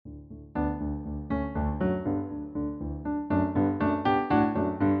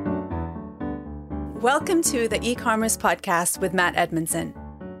Welcome to the eCommerce podcast with Matt Edmondson,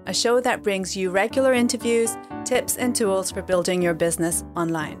 a show that brings you regular interviews, tips, and tools for building your business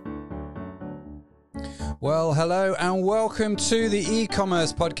online. Well, hello and welcome to the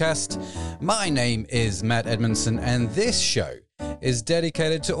eCommerce podcast. My name is Matt Edmondson, and this show is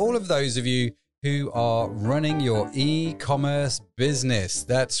dedicated to all of those of you who are running your e-commerce business.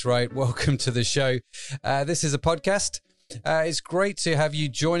 That's right. Welcome to the show. This is a podcast. It's great to have you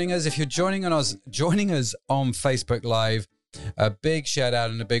joining us. If you're joining us on Facebook Live, a big shout out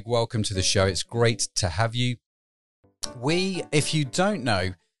and a big welcome to the show. It's great to have you. If you don't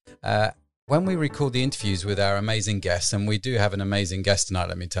know, when we record the interviews with our amazing guests, and we do have an amazing guest tonight,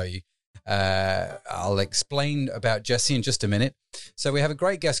 let me tell you, I'll explain about Jesse in just a minute. So we have a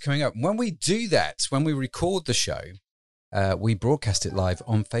great guest coming up. When we do that, when we record the show, we broadcast it live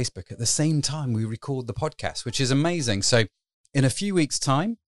on Facebook at the same time we record the podcast, which is amazing. So in a few weeks'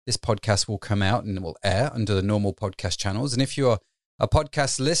 time, this podcast will come out and it will air under the normal podcast channels. And if you're a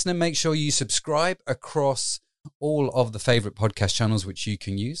podcast listener, make sure you subscribe across all of the favorite podcast channels which you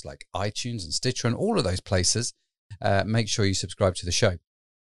can use, like iTunes and Stitcher and all of those places. Make sure you subscribe to the show.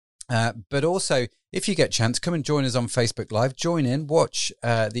 But also, if you get a chance, come and join us on Facebook Live. Join in, watch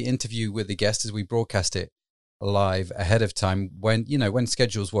the interview with the guest as we broadcast it live ahead of time when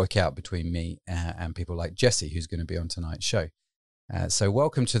schedules work out between me and people like Jesse, who's going to be on tonight's show. So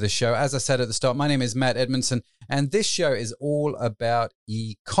welcome to the show. As I said at the start, my name is Matt Edmondson, and this show is all about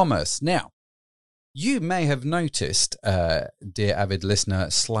e-commerce. Now, you may have noticed, dear avid listener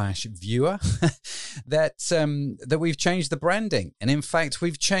 / viewer, that we've changed the branding. And in fact,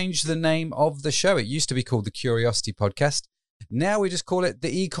 we've changed the name of the show. It used to be called the Curiosity Podcast. Now we just call it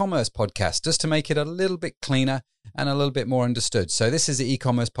the e-commerce podcast, just to make it a little bit cleaner and a little bit more understood. So this is the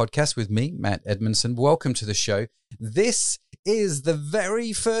e-commerce podcast with me, Matt Edmondson. Welcome to the show. This is the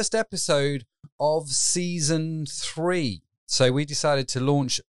very first episode of season 3. So we decided to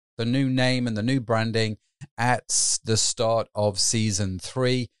launch the new name and the new branding at the start of season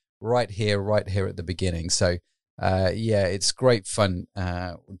 3, right here at the beginning. So it's great fun,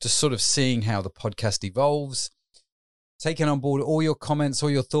 just sort of seeing how the podcast evolves, taking on board all your comments, all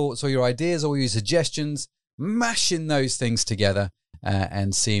your thoughts, all your ideas, all your suggestions, mashing those things together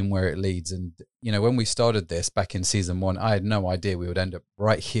and seeing where it leads. And, when we started this back in season 1, I had no idea we would end up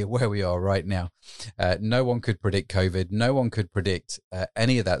right here where we are right now. No one could predict COVID. No one could predict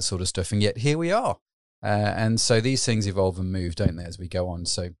any of that sort of stuff. And yet here we are. And so these things evolve and move, don't they, as we go on.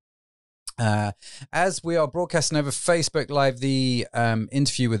 So as we are broadcasting over Facebook Live, the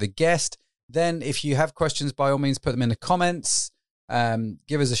interview with a guest, then if you have questions, by all means, put them in the comments.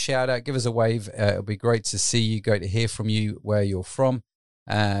 Give us a shout out, give us a wave. It'll be great to see you, great to hear from you, where you're from,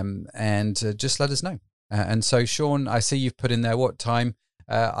 and just let us know. And so, Sean, I see you've put in there what time.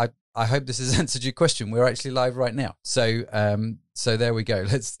 I hope this has answered your question. We're actually live right now. So there we go.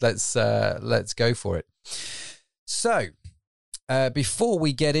 Let's go for it. So, before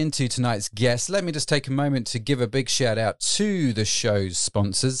we get into tonight's guest, let me just take a moment to give a big shout out to the show's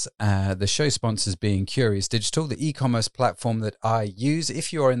sponsors. The show sponsors being Curious Digital, the e-commerce platform that I use.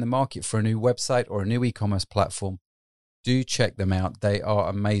 If you are in the market for a new website or a new e-commerce platform, do check them out. They are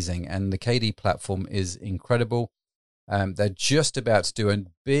amazing. And the KD platform is incredible. They're just about to do a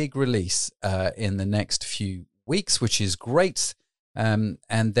big release in the next few weeks, which is great. And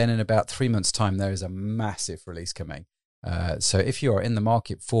then in about 3 months' time, there is a massive release coming. So if you are in the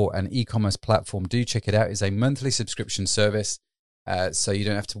market for an e-commerce platform, do check it out. It's a monthly subscription service. So you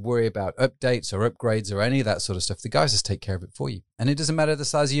don't have to worry about updates or upgrades or any of that sort of stuff. The guys just take care of it for you. And it doesn't matter the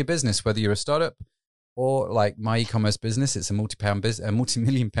size of your business, whether you're a startup or like my e-commerce business, it's a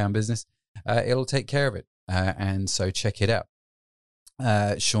multi-million pound business. It'll take care of it. And so check it out.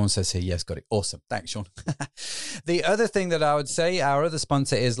 Sean says here, yes, got it. Awesome. Thanks, Sean. The other thing that I would say, our other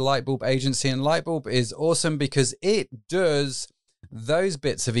sponsor is Lightbulb Agency, and Lightbulb is awesome because it does those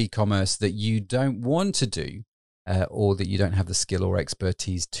bits of e-commerce that you don't want to do or that you don't have the skill or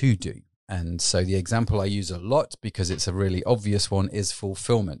expertise to do. And so the example I use a lot, because it's a really obvious one, is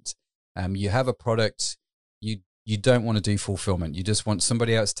fulfillment. You have a product, you don't want to do fulfillment. You just want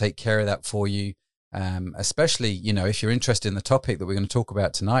somebody else to take care of that for you. Especially, if you're interested in the topic that we're going to talk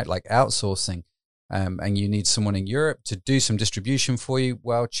about tonight, like outsourcing, and you need someone in Europe to do some distribution for you,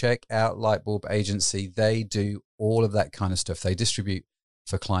 well, check out Lightbulb Agency. They do all of that kind of stuff. They distribute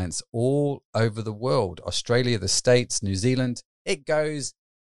for clients all over the world, Australia, the States, New Zealand. It goes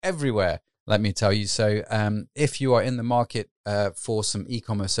everywhere, let me tell you. So if you are in the market for some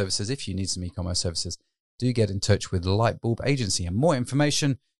e-commerce services, if you need some e-commerce services, do get in touch with Lightbulb Agency. And more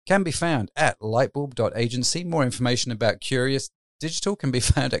information can be found at lightbulb.agency. More information about Curious curious.digital can be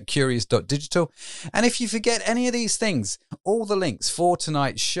found at curious.digital. And if you forget any of these things, all the links for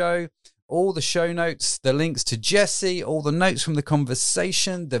tonight's show, all the show notes, the links to Jesse, all the notes from the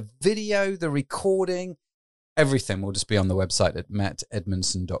conversation, the video, the recording, everything will just be on the website at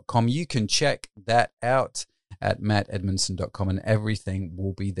mattedmondson.com. You can check that out at mattedmondson.com and everything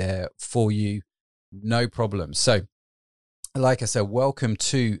will be there for you. No problem. So, like I said, welcome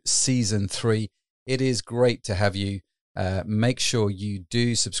to season 3. It is great to have you. Make sure you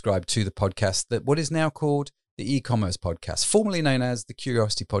do subscribe to the podcast, that what is now called the eCommerce podcast, formerly known as the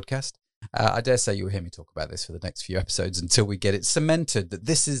Curiosity Podcast. I dare say you'll hear me talk about this for the next few episodes until we get it cemented that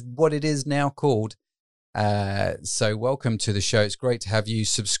this is what it is now called. So welcome to the show. It's great to have you.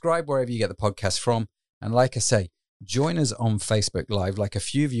 Subscribe wherever you get the podcast from. And like I say, join us on Facebook Live, like a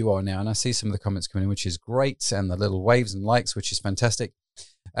few of you are now. And I see some of the comments coming in, which is great. And the little waves and likes, which is fantastic.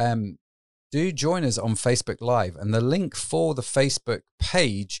 Do join us on Facebook Live. And the link for the Facebook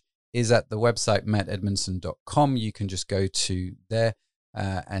page is at the website, mattedmondson.com. You can just go to there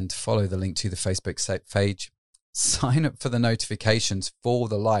and follow the link to the Facebook page. Sign up for the notifications for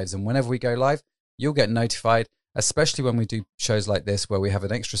the lives. And whenever we go live, you'll get notified, especially when we do shows like this, where we have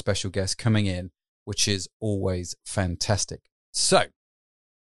an extra special guest coming in, which is always fantastic. So,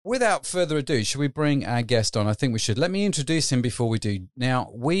 without further ado, should we bring our guest on? I think we should. Let me introduce him before we do.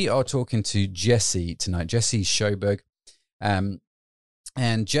 Now, we are talking to Jesse tonight, Jesse Schoberg. And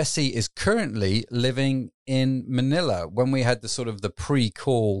Jesse is currently living in Manila. When we had the sort of the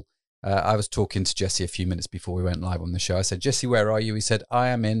pre-call, I was talking to Jesse a few minutes before we went live on the show. I said, Jesse, where are you? He said, I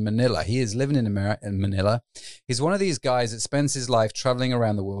am in Manila. He is living in Manila. He's one of these guys that spends his life traveling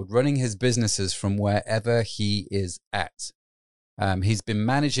around the world, running his businesses from wherever he is at. He's been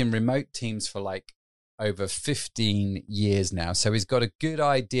managing remote teams for like over 15 years now. So he's got a good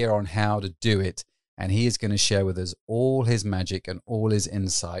idea on how to do it. And he is going to share with us all his magic and all his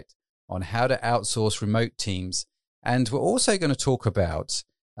insight on how to outsource remote teams. And we're also going to talk about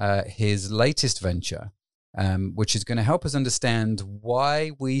his latest venture, which is going to help us understand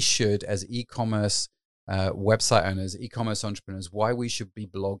why we should, as e-commerce website owners, e-commerce entrepreneurs, why we should be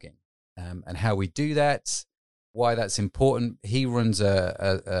blogging and how we do that, why that's important. He runs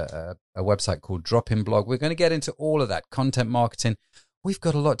a website called Drop-In Blog. We're going to get into all of that, content marketing. We've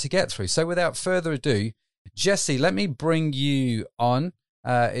got a lot to get through. So without further ado, Jesse, let me bring you on.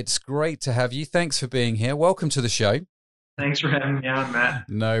 It's great to have you. Thanks for being here. Welcome to the show. Thanks for having me on, Matt.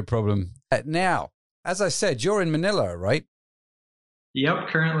 No problem. Now, as I said, you're in Manila, right? Yep,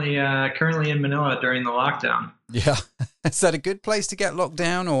 currently in Manila during the lockdown. Yeah. Is that a good place to get locked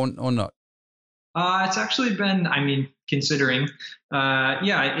down or not? It's actually been, considering,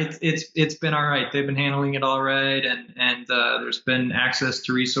 it's been all right. They've been handling it all right, and there's been access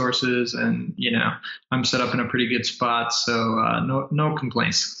to resources, and I'm set up in a pretty good spot, so no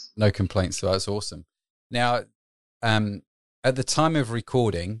complaints. No complaints. So that's awesome. Now, at the time of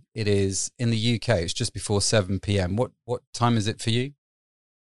recording, it is in the UK. It's just before 7 p.m. What time is it for you?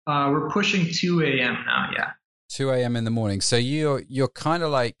 We're pushing 2 a.m. now. Yeah. 2 a.m. in the morning. So you're kind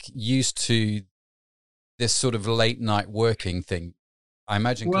of like used to this sort of late night working thing, I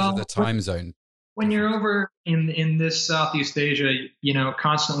imagine, because of the time zone. When you're over in this Southeast Asia,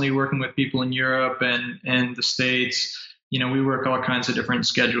 constantly working with people in Europe and the States, we work all kinds of different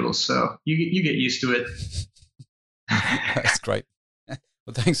schedules. So you get used to it. That's great.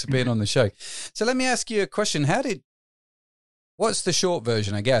 Well, thanks for being on the show. So let me ask you a question. What's the short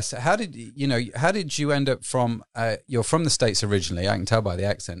version, I guess? How did you end up you're from the States originally, I can tell by the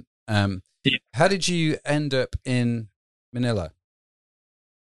accent. Yeah. How did you end up in Manila?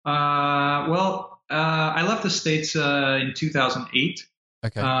 I left the States in 2008.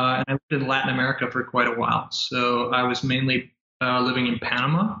 Okay. And I lived in Latin America for quite a while. So I was mainly living in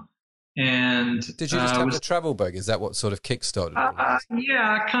Panama. And did you just have the travel bug? Is that what sort of kickstarted it?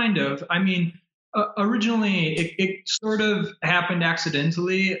 Yeah, kind of. Originally it sort of happened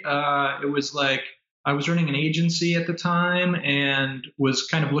accidentally. It was like I was running an agency at the time and was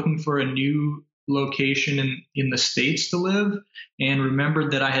kind of looking for a new location in the States to live, and remembered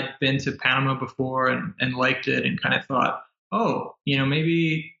that I had been to Panama before and liked it, and kind of thought,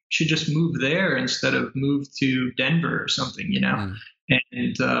 maybe should just move there instead of move to Denver or something, And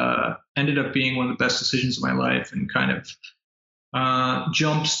ended up being one of the best decisions of my life, and kind of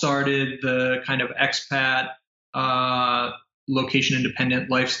jump-started the kind of expat, location-independent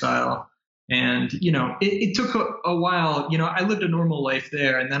lifestyle. And, it took a while. I lived a normal life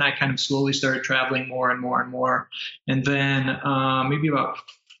there, and then I kind of slowly started traveling more and more and more. And then maybe about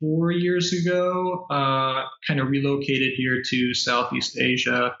 4 years ago, kind of relocated here to Southeast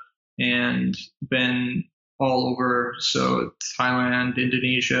Asia, and been all over. So Thailand,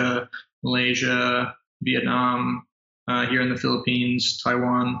 Indonesia, Malaysia, Vietnam, here in the Philippines,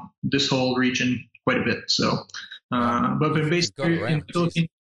 Taiwan, this whole region quite a bit. So, but been based You've got here in around. the Philippines.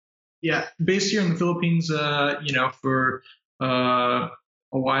 Yeah, based here in the Philippines, for a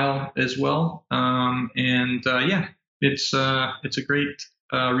while as well. Yeah, it's a great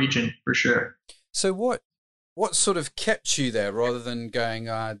region for sure. So what sort of kept you there rather than going,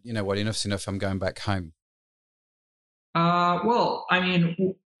 well, enough's enough, I'm going back home? Well, I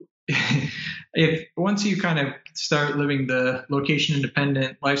mean, if once you kind of start living the location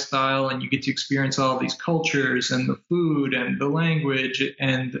independent lifestyle and you get to experience all these cultures and the food and the language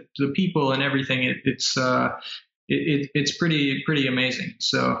and the people and everything, it's pretty amazing.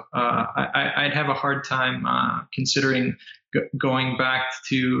 So I'd have a hard time considering going back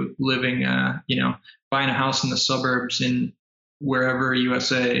to living, buying a house in the suburbs in wherever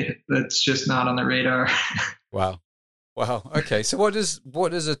USA. That's just not on the radar. Wow. Okay. So what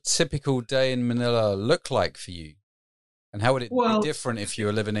does a typical day in Manila look like for you? And how would it be different if you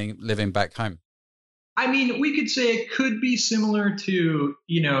were living back home? I mean, we could say it could be similar to,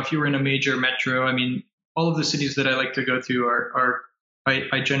 if you were in a major metro. I mean, all of the cities that I like to go to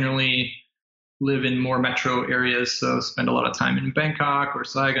I generally live in more metro areas. So spend a lot of time in Bangkok or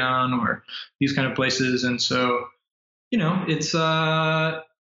Saigon or these kind of places. And so, it's,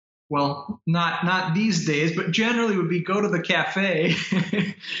 well, not these days, but generally would be go to the cafe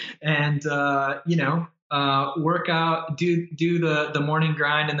and, work out, do the morning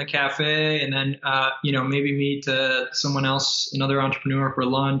grind in the cafe, and then, maybe meet someone else, another entrepreneur for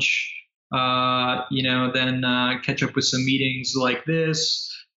lunch, then catch up with some meetings like this,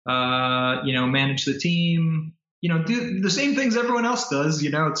 manage the team, do the same things everyone else does.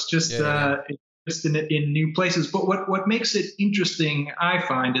 It's just, just in new places. But what makes it interesting, I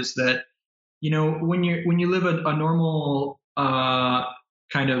find, is that, when you live a normal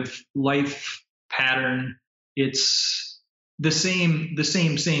kind of life pattern, it's the same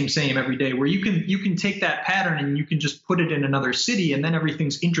every day, where you can take that pattern and you can just put it in another city, and then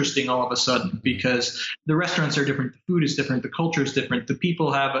everything's interesting all of a sudden, because the restaurants are different, the food is different, the culture is different, the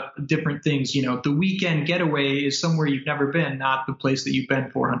people have different things. The weekend getaway is somewhere you've never been, not the place that you've been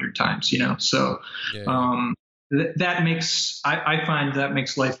 400 times. So that makes, I find that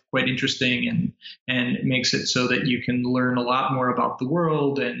makes life quite interesting, and it makes it so that you can learn a lot more about the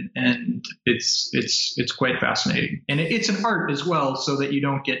world, and it's quite fascinating. And it's an art as well, so that you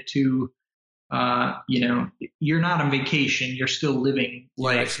don't get too, you're not on vacation, you're still living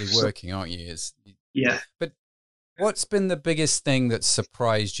life. You're actually working, aren't you? Yeah. But what's been the biggest thing that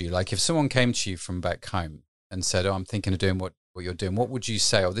surprised you? Like if someone came to you from back home and said, I'm thinking of doing what you're doing, what would you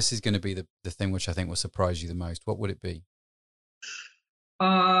say? Oh, this is going to be the thing which I think will surprise you the most. What would it be?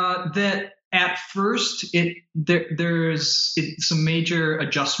 That at first there's some major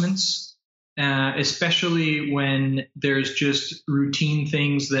adjustments, especially when there's just routine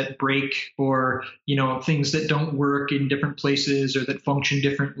things that break, or things that don't work in different places, or that function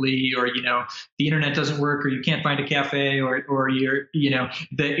differently, or the internet doesn't work, or you can't find a cafe, or you're the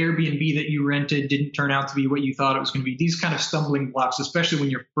Airbnb that you rented didn't turn out to be what you thought it was going to be. These kind of stumbling blocks, especially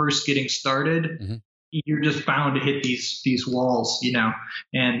when you're first getting started. Mm-hmm. You're just bound to hit these walls,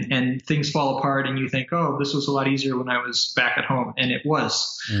 and things fall apart, and you think, oh, this was a lot easier when I was back at home, and it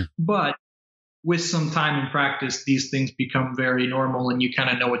was. But with some time and practice, these things become very normal, and you kind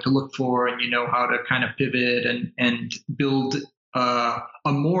of know what to look for, and you know how to kind of pivot and build a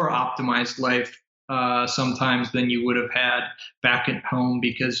more optimized life sometimes than you would have had back at home,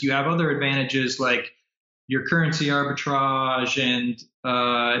 because you have other advantages like your currency arbitrage, and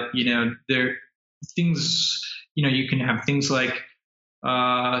there things, you can have things like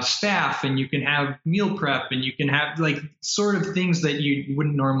staff, and you can have meal prep, and you can have like sort of things that you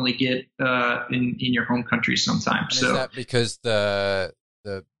wouldn't normally get in your home country sometimes. And is that because the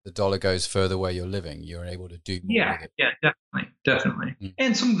dollar goes further where you're living? You're able to do more with it. Yeah, definitely.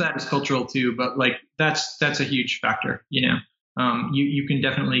 And some of that is cultural too, but like that's a huge factor. You can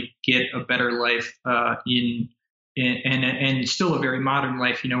definitely get a better life and still a very modern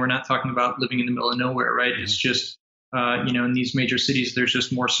life. We're not talking about living in the middle of nowhere, right? Mm-hmm. It's just in these major cities, there's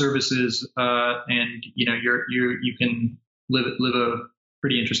just more services, and you can live a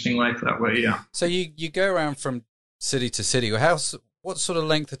pretty interesting life that way. Yeah. So you go around from city to city. What sort of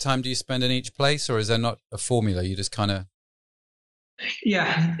length of time do you spend in each place, or is there not a formula? You just kind of.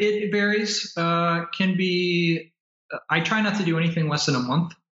 Yeah, it varies. Can be. I try not to do anything less than a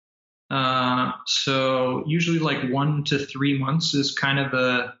month. So usually like 1 to 3 months is kind of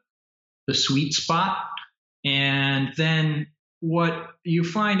the sweet spot. And then what you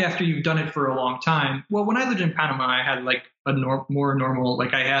find after you've done it for a long time, well, when I lived in Panama, I had like a more normal,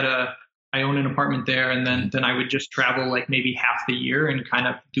 like I owned an apartment there, and then I would just travel like maybe half the year and kind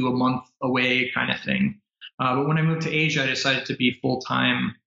of do a month away kind of thing. But when I moved to Asia, I decided to be full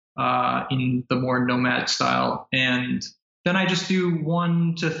time in the more nomad style, and then I just do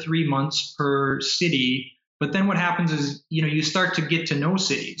 1 to 3 months per city. But then what happens is, you start to get to know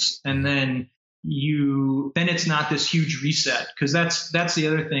cities, and then it's not this huge reset, because that's the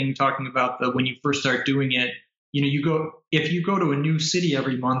other thing, talking about when you first start doing it, if you go to a new city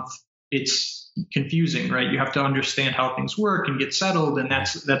every month, it's confusing, right? You have to understand how things work and get settled, and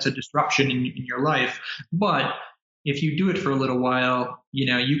that's a disruption in your life. But if you do it for a little while,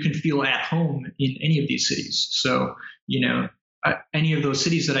 you can feel at home in any of these cities. So, any of those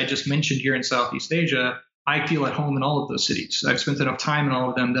cities that I just mentioned here in Southeast Asia, I feel at home in all of those cities. I've spent enough time in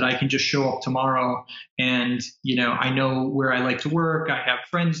all of them that I can just show up tomorrow, and, I know where I like to work. I have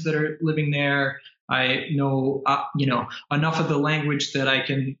friends that are living there. I know, enough of the language that I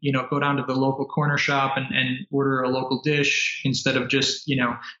can, go down to the local corner shop and order a local dish instead of just,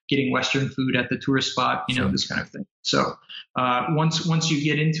 getting Western food at the tourist spot, this kind of thing. So once you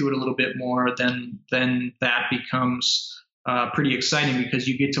get into it a little bit more, then that becomes pretty exciting, because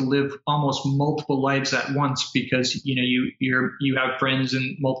you get to live almost multiple lives at once, because, you have friends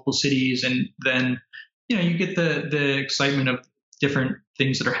in multiple cities, and then, you get the excitement of different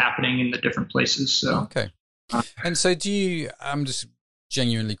things that are happening in the different places. So, okay. And so I'm just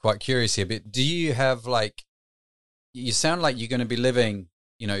genuinely quite curious here, but do you have you sound like you're going to be living,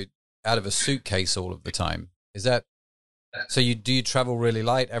 out of a suitcase all of the time. Is that, so do you travel really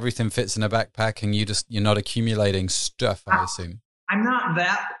light? Everything fits in a backpack, and you're not accumulating stuff, I assume? I'm not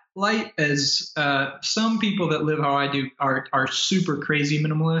that light as some people that live how I do are super crazy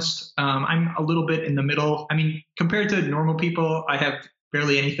minimalist. I'm a little bit in the middle. I mean, compared to normal people, I have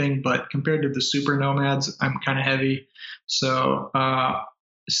barely anything, but compared to the super nomads, I'm kind of heavy. So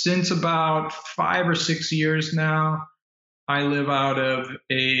since about 5 or 6 years now, I live out of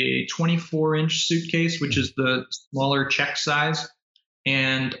a 24-inch suitcase, which is the smaller check size,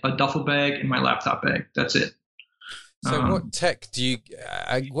 and a duffel bag and my laptop bag. That's it. So what tech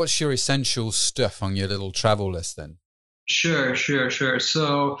what's your essential stuff on your little travel list then? Sure.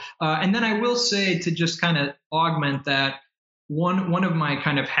 So, and then I will say, to just kind of augment that, one of my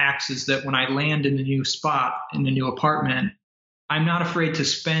kind of hacks is that when I land in a new spot, in a new apartment, I'm not afraid to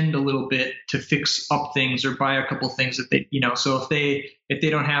spend a little bit to fix up things or buy a couple things that they, so if they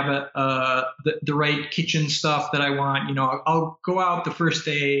don't have the right kitchen stuff that I want, I'll go out the first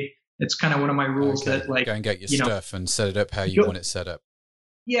day. It's kind of one of my rules that go and get your stuff and set it up how you want it set up.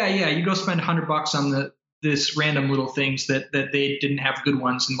 Yeah. You go spend $100 on this random little things that they didn't have good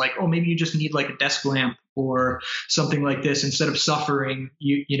ones, and maybe you just need like a desk lamp or something like this. Instead of suffering,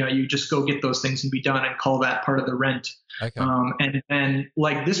 you just go get those things and be done, and call that part of the rent. Okay. And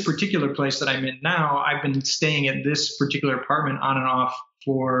like this particular place that I'm in now, I've been staying at this particular apartment on and off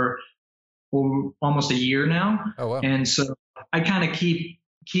for almost a year now. Oh wow. And so I kind of keep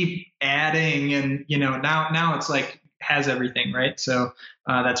adding, and now it's like has everything, right? So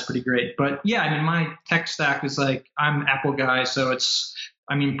that's pretty great. But yeah, I mean, my tech stack is I'm Apple guy, so it's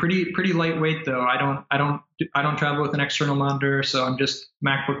pretty lightweight though. I don't travel with an external monitor, so I'm just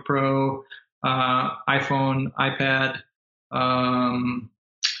MacBook Pro, iPhone, iPad. I'm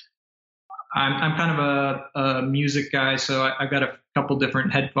kind of a music guy, so I've got a couple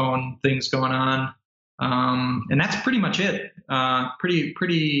different headphone things going on. And that's pretty much it. Pretty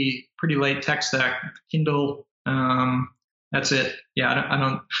light tech stack. Kindle. That's it. Yeah, I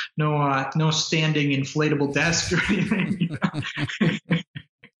don't no standing inflatable desk or anything.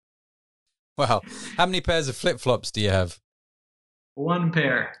 Wow. How many pairs of flip-flops do you have? One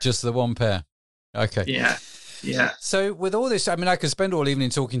pair. Just the one pair. Okay. Yeah. So with all this, I could spend all evening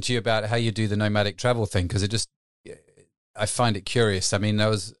talking to you about how you do the nomadic travel thing, because I find it curious. There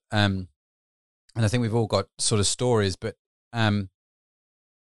was, and I think we've all got sort of stories, but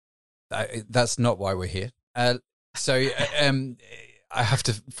that's not why we're here. So I have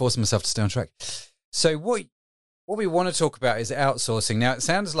to force myself to stay on track. So what we want to talk about is outsourcing. Now, it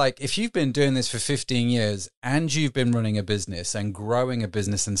sounds like if you've been doing this for 15 years and you've been running a business and growing a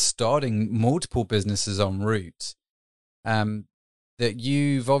business and starting multiple businesses en route, that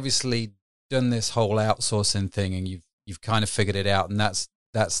you've obviously done this whole outsourcing thing, and you've kind of figured it out, and that's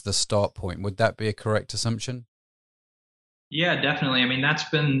the start point. Would that be a correct assumption? Yeah, definitely. That's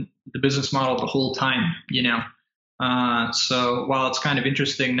been the business model the whole time, So while it's kind of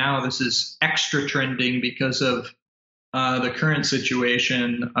interesting now, this is extra trending because of the current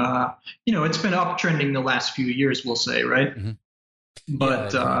situation. It's been uptrending the last few years, we'll say, right? Mm-hmm.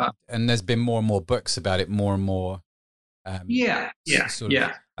 But and there's been more and more books about it, more and more. I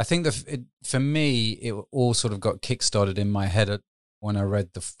think for me, it all sort of got kickstarted in my head when I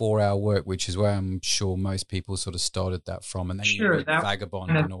read The 4 Hour Work, which is where I'm sure most people sort of started that from, and then you read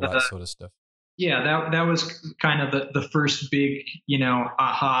Vagabond and all that sort of stuff. Yeah, that was kind of the first big,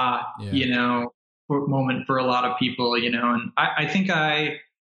 aha, moment for a lot of people, and I think I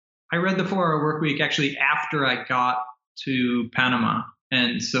read The 4 Hour Work Week actually after I got to Panama.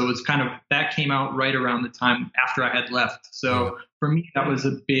 And so it's kind of, that came out right around the time after I had left. So for me, that was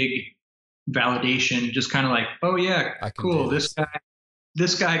a big validation, just kind of like, oh yeah, cool. This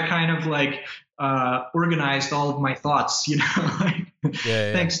guy kind of like organized all of my thoughts,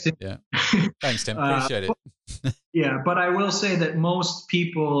 Thanks, Tim. Yeah. Thanks, Tim. Appreciate it. Yeah. But I will say that most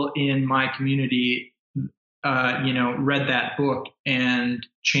people in my community, read that book and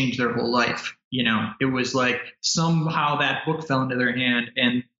changed their whole life. It was like somehow that book fell into their hand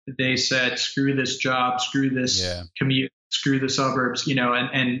and they said, screw this job, screw this commute, screw the suburbs,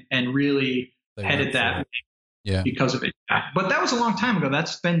 and really headed that way because of it. But that was a long time ago.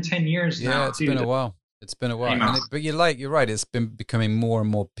 That's been 10 years now. Yeah, it's been a while. But you're right. It's been becoming more and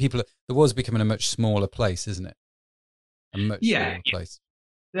more people. The world's becoming a much smaller place, isn't it? A much smaller place.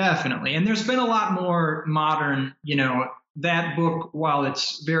 Definitely. And there's been a lot more modern, that book, while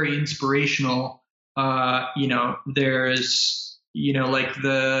it's very inspirational, there's, like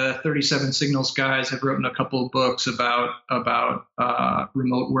the 37 Signals guys have written a couple of books about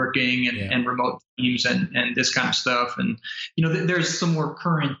remote working and remote teams and this kind of stuff. And, there's some more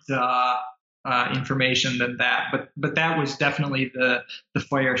current information than that. But that was definitely the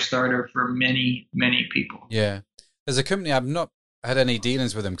fire starter for many, many people. Yeah. There's a company, I've not had any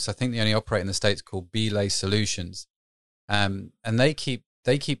dealings with them because I think they only operate in the States, called Belay Solutions. And they keep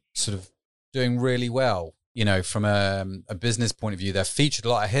sort of doing really well, from a business point of view. They're featured a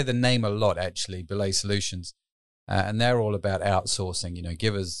lot. I hear the name a lot, actually, Belay Solutions. And they're all about outsourcing,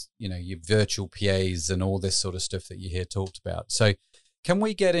 give us, your virtual PAs and all this sort of stuff that you hear talked about. So can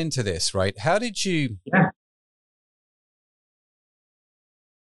we get into this, right? How did you... Yeah.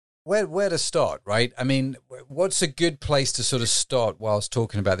 Where to start, right? I mean, what's a good place to sort of start whilst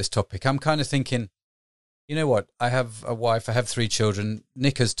talking about this topic? I'm kind of thinking, you know what? I have a wife, I have 3 children,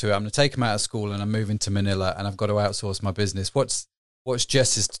 Nick has 2. I'm going to take them out of school and I'm moving to Manila and I've got to outsource my business. What's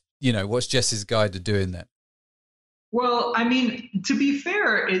Jess's guide to doing that? Well, I mean, to be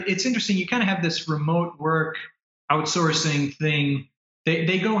fair, it's interesting. You kind of have this remote work outsourcing thing.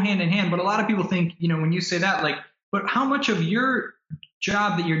 They go hand in hand, but a lot of people think, when you say that, like, but how much of your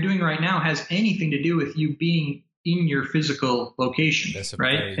job that you're doing right now has anything to do with you being in your physical location? That's a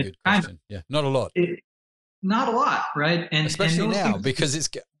right? very good question. Yeah, not a lot. Not a lot, right? And especially now because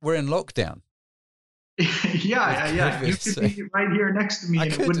we're in lockdown. Yeah. You could be right here next to me,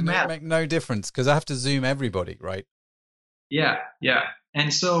 and it wouldn't matter. Make no difference because I have to Zoom everybody, right? Yeah.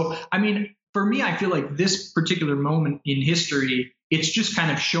 And so, I mean, for me, I feel like this particular moment in history, it's just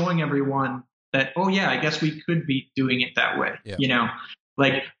kind of showing everyone that, oh yeah, I guess we could be doing it that way. Yeah.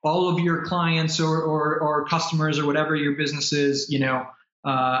 Like all of your clients or customers or whatever your business is,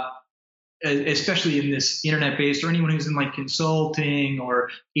 especially in this internet-based, or anyone who's in like consulting or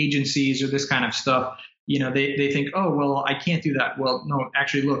agencies or this kind of stuff, they think, oh, well, I can't do that. Well, no,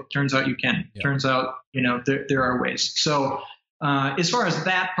 actually, look, turns out you can. Yeah. Turns out, there are ways. So as far as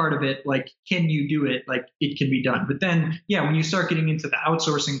that part of it, like, can you do it? Like, it can be done. But then, when you start getting into the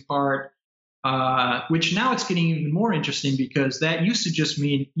outsourcing part, which now it's getting even more interesting, because that used to just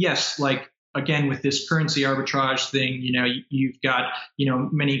mean, yes, like, again, with this currency arbitrage thing, you've got,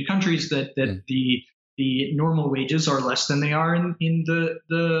 many countries that the normal wages are less than they are in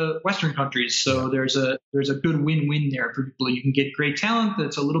the Western countries. So there's a good win-win there for people. You can get great talent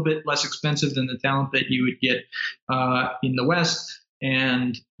that's a little bit less expensive than the talent that you would get in the West.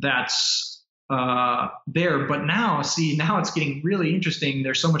 And that's there. But now it's getting really interesting.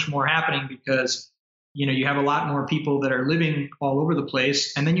 There's so much more happening because you have a lot more people that are living all over the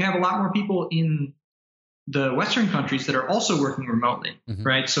place. And then you have a lot more people in the Western countries that are also working remotely,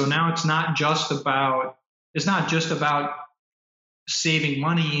 right? So now it's not just about saving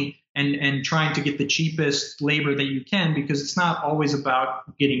money and trying to get the cheapest labor that you can, because it's not always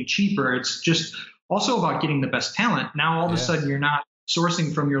about getting cheaper. It's just also about getting the best talent. Now, all of a sudden, you're not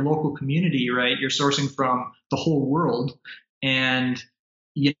sourcing from your local community, right? You're sourcing from the whole world. And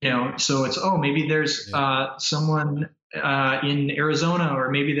so it's, maybe there's someone in Arizona,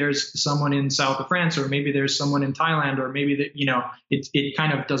 or maybe there's someone in south of France, or maybe there's someone in Thailand, or maybe that, it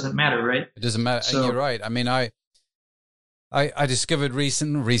kind of doesn't matter, right? It doesn't matter. So, and you're right. I mean, I discovered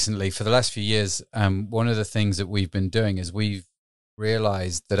recently for the last few years, one of the things that we've been doing is we've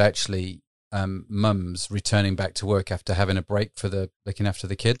realized that actually mums returning back to work after having a break for looking after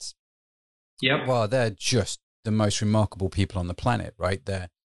the kids. Yep. Well, they're just the most remarkable people on the planet, right?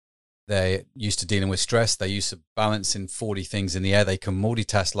 They're used to dealing with stress. They're used to balancing 40 things in the air. They can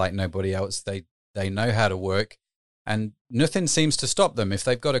multitask like nobody else. They know how to work, and nothing seems to stop them. If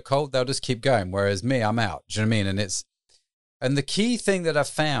they've got a cold, they'll just keep going. Whereas me, I'm out. Do you know what I mean? And the key thing that I've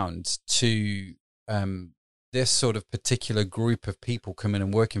found to this sort of particular group of people coming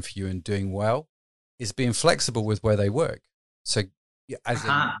and working for you and doing well is being flexible with where they work. So as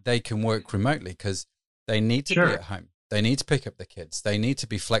in they can work remotely because they need to be at home. They need to pick up the kids. They need to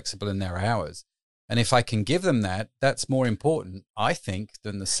be flexible in their hours. And if I can give them that, that's more important, I think,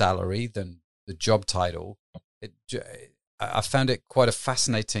 than the salary, than the job title. I found it quite a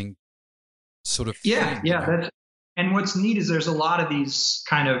fascinating sort of Yeah. thing, you know? And what's neat is there's a lot of these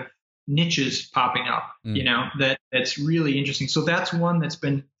kind of niches popping up, that's really interesting. So that's one that's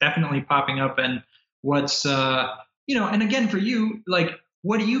been definitely popping up. And what's, and again, for you, like,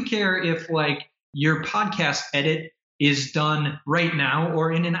 what do you care if like your podcast edit is done right now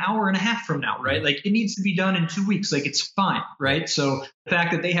or in an hour and a half from now, right? Like it needs to be done in 2 weeks. Like it's fine, right? So the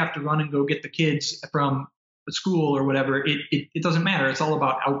fact that they have to run and go get the kids from school or whatever, it doesn't matter. It's all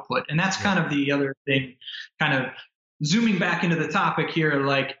about output. And that's kind of the other thing, kind of zooming back into the topic here,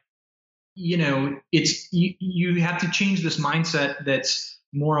 like, it's you have to change this mindset that's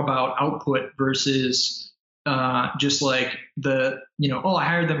more about output versus just like I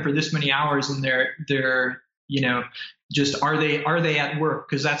hired them for this many hours and they're just are they at work?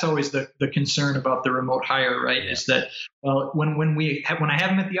 Because that's always the concern about the remote hire, right? Is that, well, when I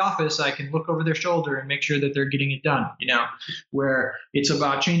have them at the office, I can look over their shoulder and make sure that they're getting it done, where it's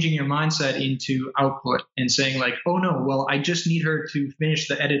about changing your mindset into output and saying like, oh no, well, I just need her to finish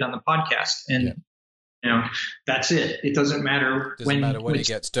the edit on the podcast. And that's it. It doesn't matter when it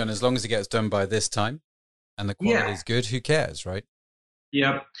gets done, as long as it gets done by this time and the quality is good, who cares, right?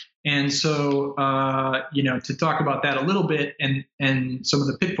 Yep. And so, to talk about that a little bit and some of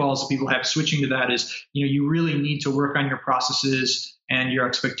the pitfalls that people have switching to that is, you really need to work on your processes and your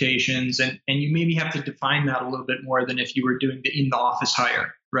expectations. And you maybe have to define that a little bit more than if you were doing the in the office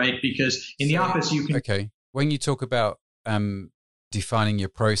hire, right? Because in the office you can. Okay. When you talk about defining your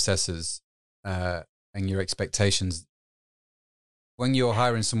processes and your expectations, when you're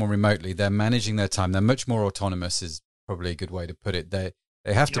hiring someone remotely, they're managing their time. They're much more autonomous is probably a good way to put it.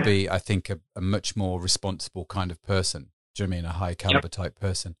 They have to be, I think, a much more responsible kind of person. Do you know what I mean? A high caliber type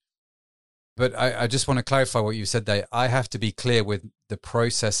person. But I just want to clarify what you said there. I have to be clear with the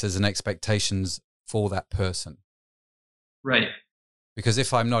processes and expectations for that person. Right. Because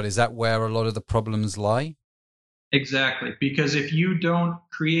if I'm not, is that where a lot of the problems lie? Exactly. Because if you don't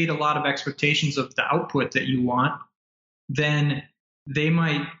create a lot of expectations of the output that you want, then they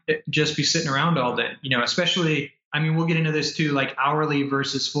might just be sitting around all day, especially, I mean, we'll get into this too, like hourly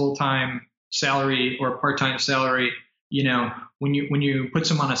versus full-time salary or part-time salary. When you put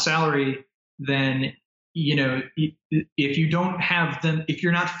someone on a salary, then, if you don't have them, if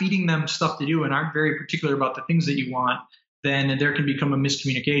you're not feeding them stuff to do and aren't very particular about the things that you want, then there can become a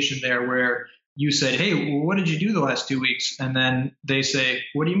miscommunication there where you said, hey, well, what did you do the last 2 weeks? And then they say,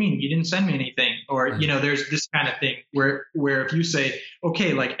 what do you mean? You didn't send me anything. Or, there's this kind of thing where if you say,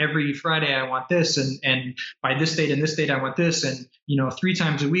 okay, like every Friday I want this and by this date and this date I want this. And, 3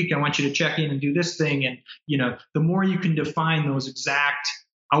 times a week I want you to check in and do this thing. And, the more you can define those exact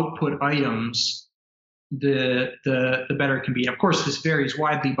output items, the better it can be. And of course, this varies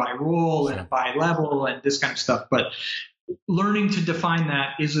widely by role and by level and this kind of stuff. But learning to define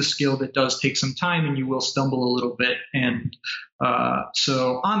that is a skill that does take some time and you will stumble a little bit. And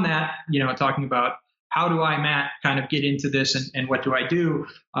so on that, talking about how do I, Matt, kind of get into this and what do I do?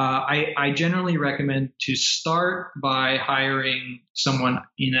 I generally recommend to start by hiring someone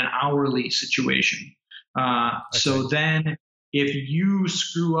in an hourly situation. So then if you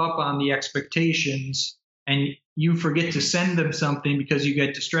screw up on the expectations and you forget to send them something because you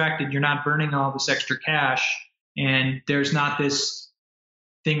get distracted, you're not burning all this extra cash. And there's not this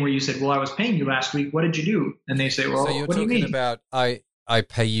thing where you said, well, I was paying you last week. What did you do? And they say, well, so you're what do you talking mean? about I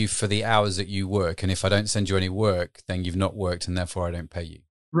pay you for the hours that you work. And if I don't send you any work, then you've not worked and therefore I don't pay you.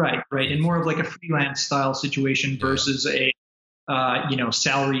 Right. And more of like a freelance style situation versus a,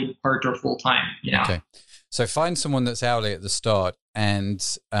 salaried part or full time. Okay. So find someone that's hourly at the start and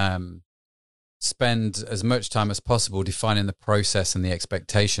spend as much time as possible defining the process and the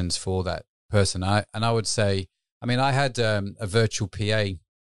expectations for that person. I would say, I had a virtual PA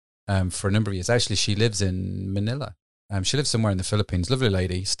for a number of years. Actually, she lives in Manila. She lives somewhere in the Philippines. Lovely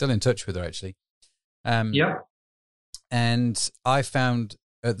lady. Still in touch with her, actually. And I found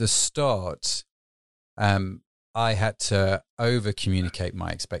at the start, I had to over communicate my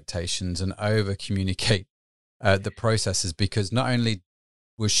expectations and over communicate the processes, because not only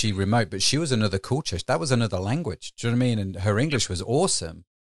was she remote, but she was another culture. That was another language. Do you know what I mean? And her English was awesome,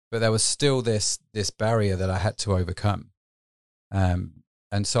 but there was still this barrier that I had to overcome.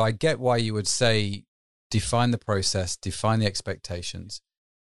 And so I get why you would say define the process, define the expectations.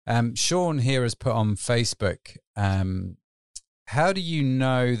 Sean here has put on Facebook, how do you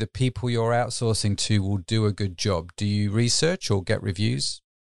know the people you're outsourcing to will do a good job? Do you research or get reviews?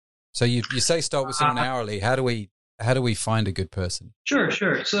 So you say start with someone hourly. How do we find a good person? Sure.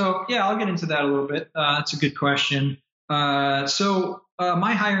 So yeah, I'll get into that a little bit. That's a good question. So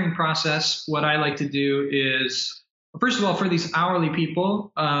my hiring process, what I like to do is, first of all, for these hourly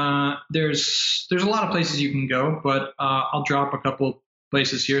people, there's a lot of places you can go, but I'll drop a couple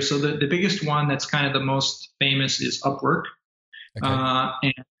places here. So the biggest one that's kind of the most famous is Upwork.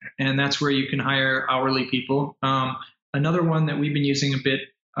 Okay. And that's where you can hire hourly people. Another one that we've been using a bit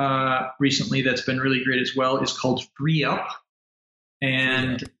recently that's been really great as well is called FreeUp.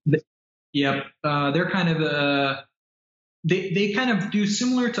 And they're kind of they kind of do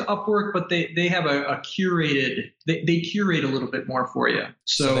similar to Upwork, but they have a curated, they curate a little bit more for you.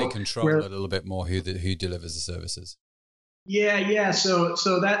 So they control a little bit more who delivers the services. Yeah. So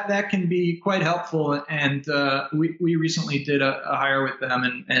that can be quite helpful. And we recently did a hire with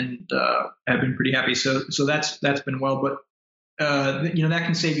them and have been pretty happy. So that's been well, but that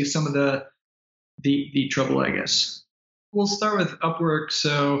can save you some of the trouble, I guess. We'll start with Upwork.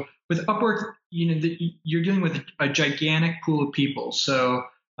 So with Upwork, you're dealing with a gigantic pool of people. So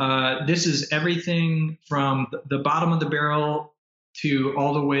this is everything from the bottom of the barrel to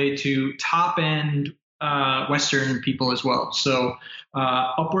all the way to top end Western people as well. So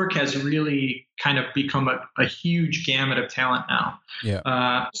Upwork has really kind of become a huge gamut of talent now.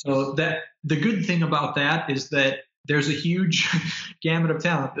 Yeah. So that the good thing about that is that there's a huge gamut of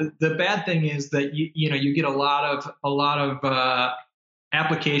talent. The bad thing is that you get a lot of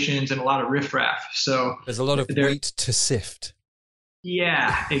applications and a lot of riffraff. So there's a lot of wheat to sift.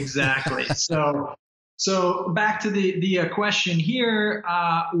 Yeah, exactly. So back to the question here,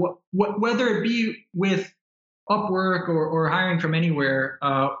 whether it be with Upwork or hiring from anywhere,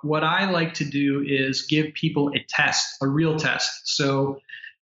 what I like to do is give people a test, a real test. So,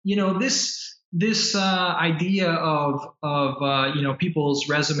 this idea of people's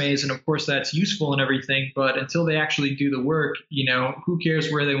resumes, and of course that's useful and everything, but until they actually do the work, who cares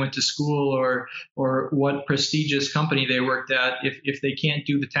where they went to school or what prestigious company they worked at? If they can't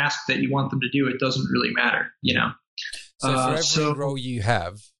do the task that you want them to do, it doesn't really matter, So for every role you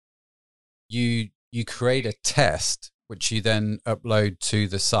have, you create a test which you then upload to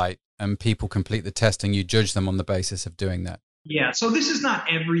the site, and people complete the test and you judge them on the basis of doing that. Yeah. So this is not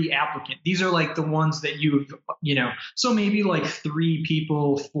every applicant. These are like the ones that so maybe like 3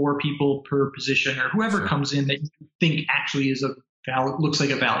 people, 4 people per position, or whoever comes in that you think actually is looks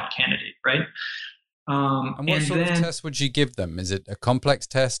like a valid candidate. Right. And what sort of test would you give them? Is it a complex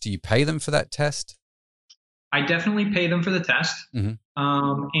test? Do you pay them for that test? I definitely pay them for the test.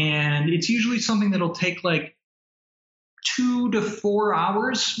 Mm-hmm. And it's usually something that'll take like 2 to 4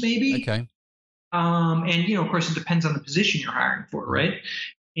 hours, maybe. Okay. And of course, it depends on the position you're hiring for, right?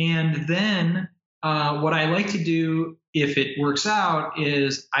 And then what I like to do, if it works out,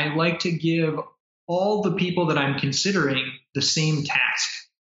 is I like to give all the people that I'm considering the same task.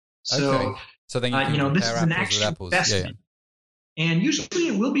 So, so then you can this is an actual investment. Yeah. And usually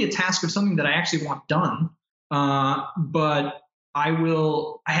it will be a task of something that I actually want done, but I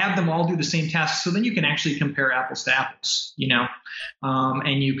have them all do the same task. So then you can actually compare apples to apples,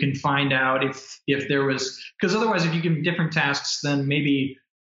 and you can find out if there was, because otherwise if you give them different tasks, then maybe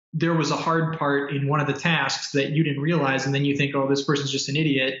there was a hard part in one of the tasks that you didn't realize. And then you think, oh, this person's just an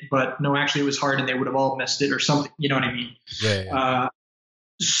idiot, but no, actually it was hard and they would have all missed it or something. You know what I mean? Yeah.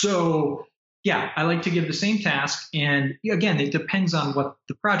 So yeah, I like to give the same task. And again, it depends on what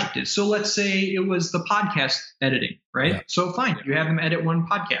the project is. So let's say it was the podcast editing, right? Yeah. So fine, you have them edit one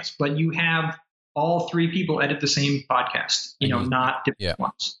podcast, but you have all 3 people edit the same podcast, not different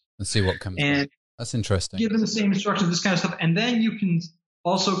ones. Let's see what comes back. That's interesting. Give them the same instructions, this kind of stuff. And then you can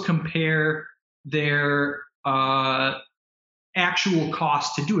also compare their actual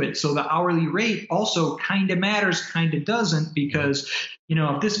cost to do it. So the hourly rate also kind of matters, kind of doesn't, because,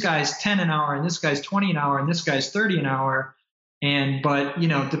 if this guy's 10 an hour and this guy's 20 an hour and this guy's 30 an hour, but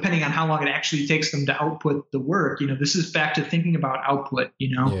depending on how long it actually takes them to output the work, this is back to thinking about output,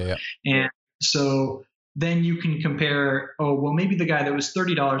 and so then you can compare, oh, well, maybe the guy that was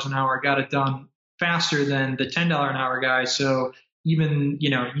 $30 an hour got it done faster than the $10 an hour guy. So even,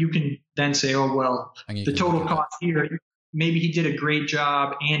 you can then say, oh, well, the total cost here, maybe he did a great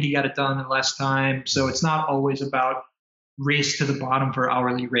job and he got it done in less time. So it's not always about race to the bottom for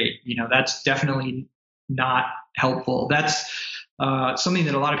hourly rate. That's definitely not helpful. That's something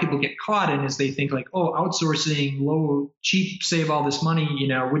that a lot of people get caught in, is they think like, oh, outsourcing, low, cheap, save all this money,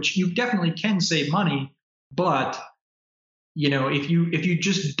 which you definitely can save money. But, if you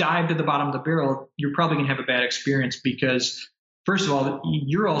just dive to the bottom of the barrel, you're probably going to have a bad experience because, first of all,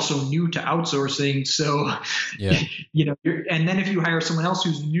 you're also new to outsourcing. So, and then if you hire someone else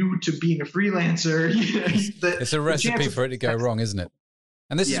who's new to being a freelancer, it's a recipe for it to go wrong, isn't it?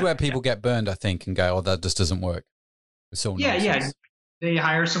 And this is where people get burned, I think, and go, oh, that just doesn't work. It's all nonsense. They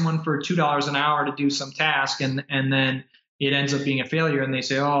hire someone for $2 an hour to do some task, and then it ends up being a failure, and they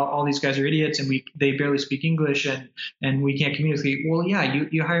say, oh, all these guys are idiots, and they barely speak English, and we can't communicate. Well, yeah,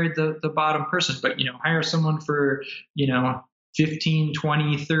 you hired the bottom person, but hire someone for $15, $20,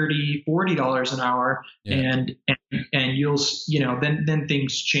 $30, $40 an hour, and you'll then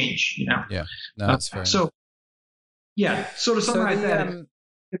things change. Yeah, no, that's fair. So to summarize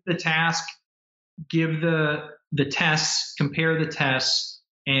give the task, give the tests, compare the tests,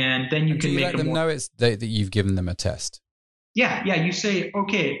 and then you can make let them know it's that you've given them a test. Yeah. You say,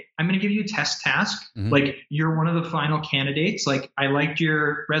 okay, I'm going to give you a test task. Mm-hmm. Like, you're one of the final candidates. Like, I liked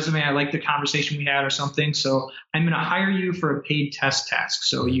your resume. I liked the conversation we had or something. So I'm going to hire you for a paid test task.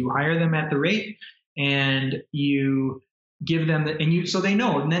 So you hire them at the rate and you give them so they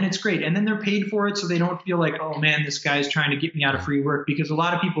know, and then it's great. And then they're paid for it. So they don't feel like, oh man, this guy's trying to get me out of free work, because a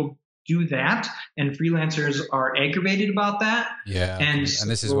lot of people do that, and freelancers are aggravated about that. Yeah. And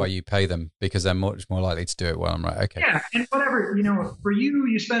this is why you pay them, because they're much more likely to do it well. I'm right. Okay. Yeah. And whatever, for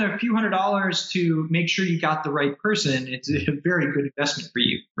you spend a few $100s to make sure you got the right person. It's a very good investment for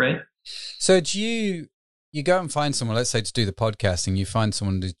you. Right. So do you go and find someone, let's say to do the podcasting, you find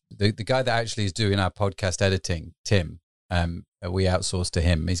someone, the guy that actually is doing our podcast editing, Tim, we outsource to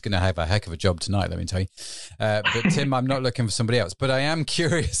him. He's going to have a heck of a job tonight, let me tell you. But Tim, I'm not looking for somebody else. But I am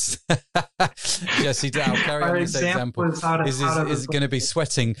curious. Jesse, I'll carry on this example. Is going to be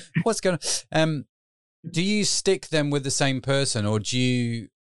sweating. What's going on? Do you stick them with the same person, or do you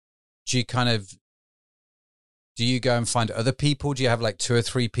go and find other people? Do you have like 2 or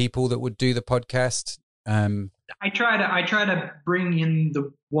 3 people that would do the podcast? I try to bring in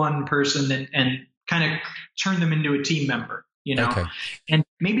the one person and kind of turn them into a team member. Okay. And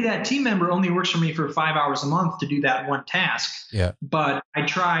maybe that team member only works for me for 5 hours a month to do that one task. Yeah. But I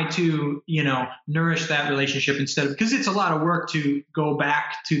try to, nourish that relationship instead of, because it's a lot of work to go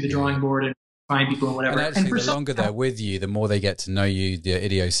back to the drawing board and find people and whatever. And actually, the longer they're with you, the more they get to know you, the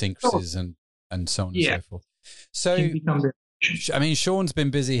idiosyncrasies and so on and so forth. So, I mean, Sean's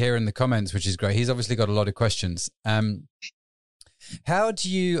been busy here in the comments, which is great. He's obviously got a lot of questions. How do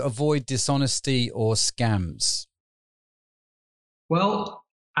you avoid dishonesty or scams? Well,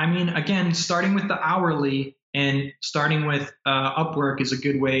 I mean, again, starting with the hourly and starting with Upwork is a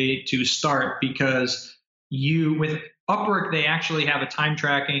good way to start, because with Upwork, they actually have a time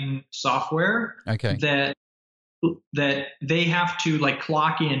tracking software that they have to like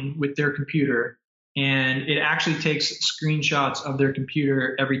clock in with their computer, and it actually takes screenshots of their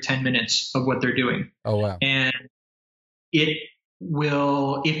computer every 10 minutes of what they're doing. Oh, wow. And it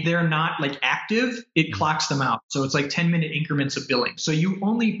will, if they're not like active, it clocks them out. So it's like 10-minute increments of billing. So you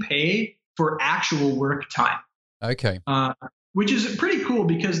only pay for actual work time. Okay. Which is pretty cool,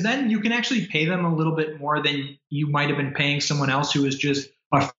 because then you can actually pay them a little bit more than you might have been paying someone else who is just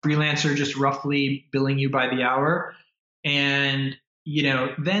a freelancer, just roughly billing you by the hour. And,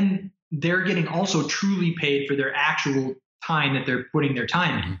 then they're getting also truly paid for their actual time that they're putting their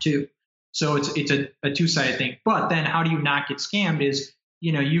time in too. So it's a two-sided thing. But then how do you not get scammed is,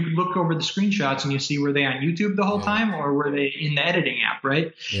 you look over the screenshots and you see, were they on YouTube the whole time, or were they in the editing app,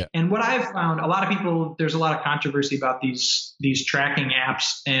 right? Yeah. And what I've found, a lot of people, there's a lot of controversy about these tracking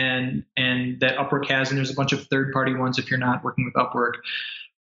apps and that Upwork has, and there's a bunch of third-party ones if you're not working with Upwork.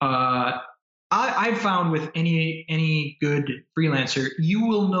 I've found with any good freelancer, you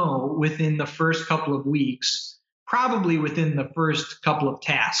will know within the first couple of weeks, probably within the first couple of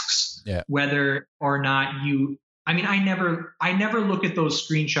tasks, whether or not I never look at those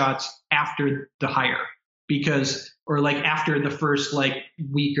screenshots after the hire, or like after the first like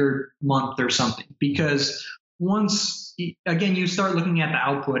week or month or something, because once again, you start looking at the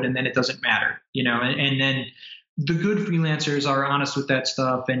output and then it doesn't matter, and then the good freelancers are honest with that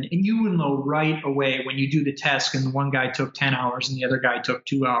stuff, and you will know right away when you do the test and one guy took 10 hours and the other guy took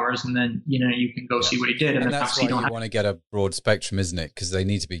 2 hours, and then you can go see what he did. And that's why you want to get a broad spectrum, isn't it? Because they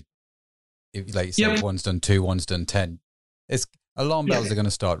need to be if like you say, one's done 2, one's done 10, it's alarm bells are going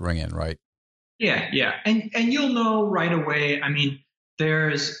to start ringing, right? Yeah. And you'll know right away. I mean,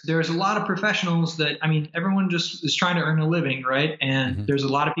 there's a lot of professionals that, I mean, everyone just is trying to earn a living, right? And there's a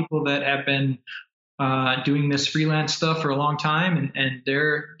lot of people that have been doing this freelance stuff for a long time, and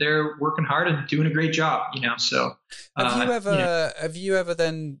they're working hard and doing a great job, So have you ever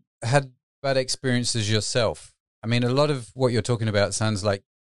then had bad experiences yourself? I mean, a lot of what you're talking about sounds like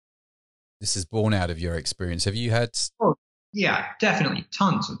this is born out of your experience. Have you had? Oh, yeah, definitely,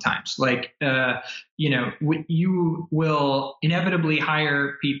 tons of times. Like, you will inevitably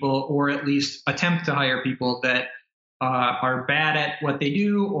hire people, or at least attempt to hire people that are bad at what they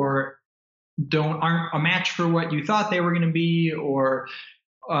do, or aren't a match for what you thought they were going to be, or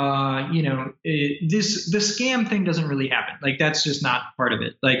the scam thing doesn't really happen. Like, that's just not part of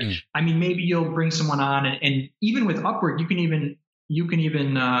it. Like, I mean, maybe you'll bring someone on, and even with Upwork, you can even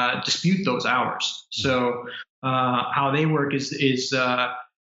dispute those hours. So how they work is I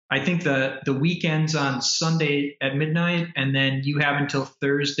think the weekends on Sunday at midnight, and then you have until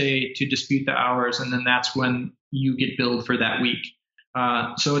Thursday to dispute the hours, and then that's when you get billed for that week.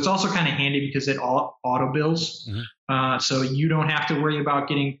 So it's also kind of handy because it auto bills. So you don't have to worry about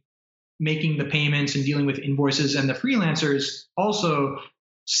making the payments and dealing with invoices. And the freelancer is also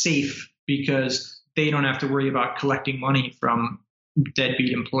safe because they don't have to worry about collecting money from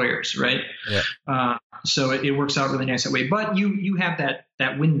deadbeat employers, right? Yeah. So it works out really nice that way. But you have that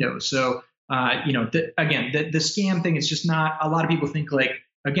window. So the scam thing is just not. A lot of people think like,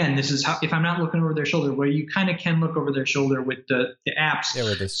 again, this is how, if I'm not looking over their shoulder, where you kind of can look over their shoulder with the apps. Yeah,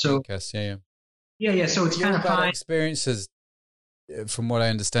 with the screencast. Yeah. So it's kind of fine. Experiences, from what I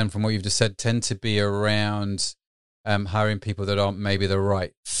understand, from what you've just said, tend to be around hiring people that aren't maybe the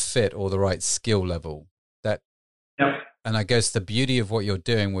right fit or the right skill level. Yep. And I guess the beauty of what you're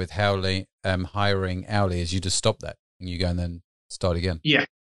doing with hiring hourly is you just stop that and you go and then start again. Yeah.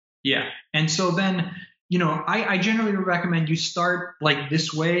 And so then, I generally recommend you start like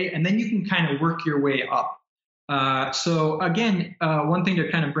this way, and then you can kind of work your way up. So again, one thing to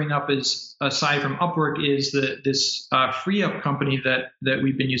kind of bring up is, aside from Upwork, is this free up company that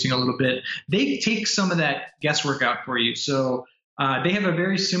we've been using a little bit. They take some of that guesswork out for you. So they have a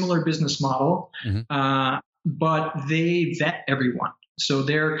very similar business model, but they vet everyone. So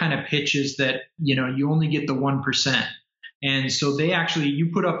their kind of pitch is that, you only get the 1%. And so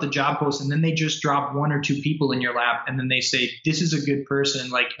you put up the job post, and then they just drop 1 or 2 people in your lap. And then they say, this is a good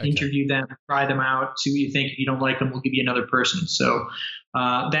person, interview them, try them out, see what you think. If you don't like them, we'll give you another person. So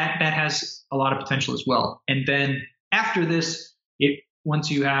that has a lot of potential as well. And then after this,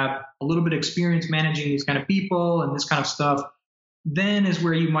 once you have a little bit of experience managing these kind of people and this kind of stuff, then is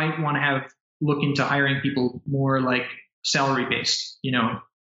where you might want to look into hiring people more like salary based,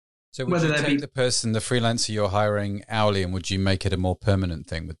 So would you take the freelancer you're hiring hourly, and would you make it a more permanent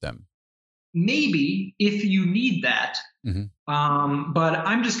thing with them? Maybe, if you need that. But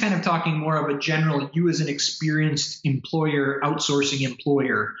I'm just kind of talking more of a general, you as an experienced employer, outsourcing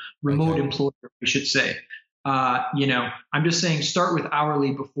employer, remote employer, we should say. I'm just saying start with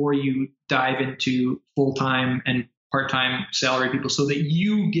hourly before you dive into full-time and part-time salary people, so that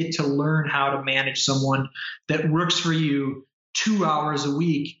you get to learn how to manage someone that works for you 2 hours a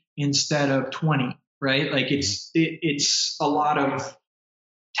week instead of 20, right? Like it's a lot of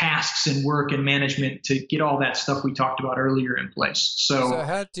tasks and work and management to get all that stuff we talked about earlier in place. So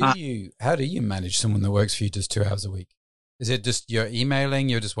how do you manage someone that works for you just 2 hours a week? Is it just you're emailing,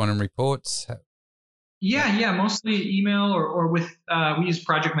 you're just wanting reports? Yeah, mostly email or with we use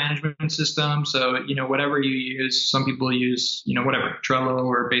project management systems. So whatever you use, some people use whatever, Trello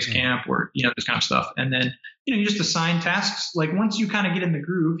or Basecamp or this kind of stuff. And then you just assign tasks. Like once you kind of get in the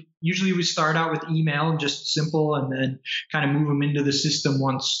groove, usually we start out with email, just simple, and then kind of move them into the system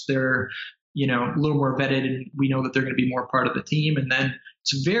once they're a little more vetted and we know that they're going to be more part of the team. And then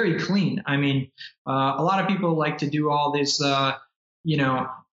it's very clean. I mean, a lot of people like to do all this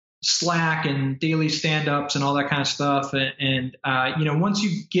Slack and daily stand-ups and all that kind of stuff. And once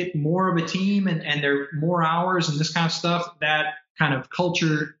you get more of a team and there are more hours and this kind of stuff, that kind of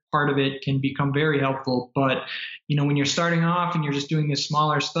culture part of it can become very helpful. But, when you're starting off and you're just doing this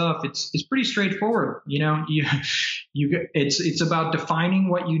smaller stuff, it's pretty straightforward. It's about defining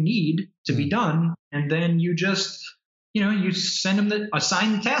what you need to be done. And then you just, you assign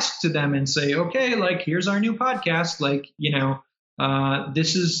the task to them and say, okay, like, here's our new podcast. Like,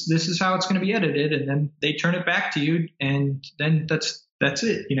 this is how it's going to be edited, and then they turn it back to you, and then that's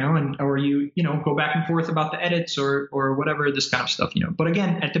it, or you go back and forth about the edits or whatever, this kind of stuff, But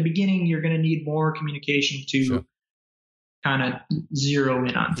again, at the beginning, you're going to need more communication to kind of zero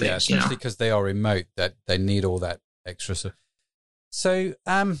in on things. Yeah, especially because they are remote, that they need all that extra stuff. So,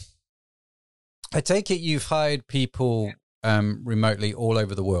 I take it you've hired people remotely all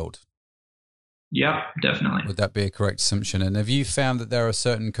over the world. Yep, definitely. Would that be a correct assumption? And have you found that there are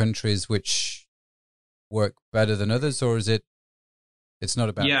certain countries which work better than others, or is it's not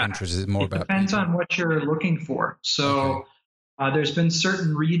about countries, it's more about depends people? On what you're looking for. So there's been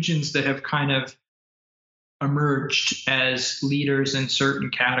certain regions that have kind of emerged as leaders in certain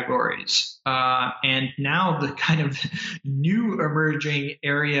categories. And now the kind of new emerging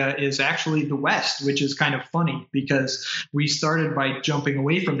area is actually the West, which is kind of funny because we started by jumping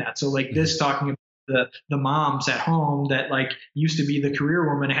away from that. So like this talking about the moms at home that like used to be the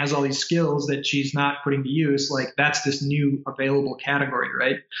career woman, has all these skills that she's not putting to use. Like that's this new available category,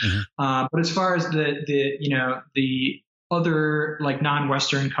 right? But as far as the other like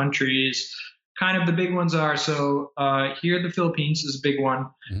non-Western countries, kind of the big ones are, so here the Philippines is a big one.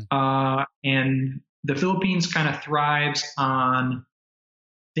 And the Philippines kind of thrives on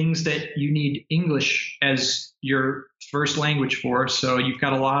things that you need English as your first language for. So you've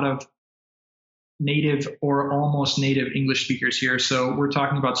got a lot of native or almost native English speakers here. So we're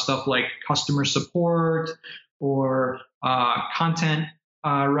talking about stuff like customer support or content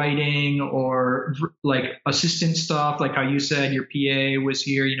writing or like assistant stuff, like how you said your PA was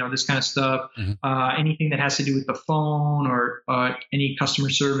here, this kind of stuff. Anything that has to do with the phone or any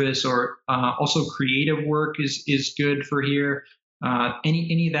customer service or also creative work is good for here.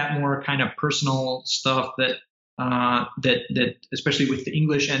 Any of that more kind of personal stuff that especially with the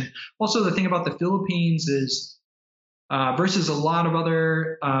English. And also the thing about the Philippines is versus a lot of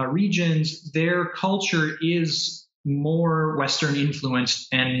other regions, their culture is more Western influenced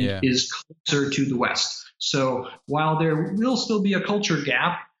and is closer to the West. So while there will still be a culture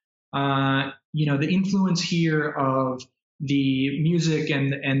gap, the influence here of the music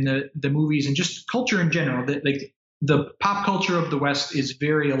and the movies and just culture in general, the pop culture of the West is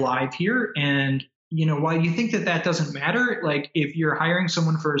very alive here. And while you think that doesn't matter, like if you're hiring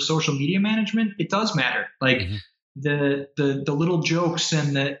someone for social media management, it does matter. Like the little jokes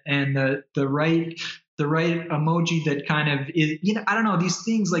and the right emoji that kind of is, I don't know, these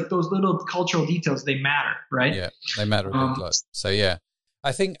things like those little cultural details, they matter, right? Yeah, they matter a big lot. So yeah,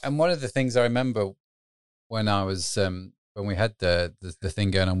 I think, and one of the things I remember when I was when we had the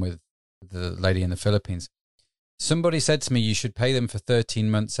thing going on with the lady in the Philippines, somebody said to me, you should pay them for 13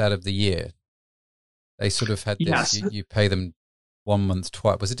 months out of the year. They sort of had this, yes. you pay them 1 month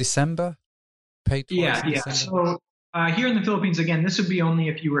twice. Was it December? Paid twice in December? So here in the Philippines, again, this would be only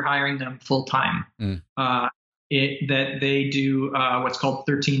if you were hiring them full time. That they do what's called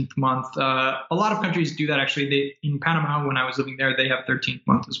 13th month. A lot of countries do that actually. In Panama, when I was living there, they have 13th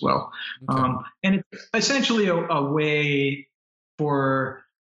month as well. Okay. And it's essentially a way for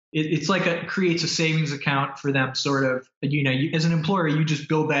it's like creates a savings account for them, sort of. As an employer, you just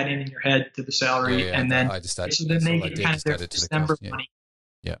build that in your head to the salary, and then they get kind of their December money.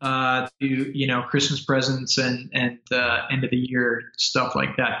 To Christmas presents and end of the year stuff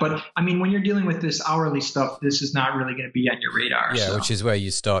like that. But I mean, when you're dealing with this hourly stuff, this is not really going to be on your radar. Yeah, which is where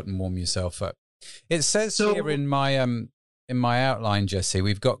you start and warm yourself up. It says here in my outline, Jesse,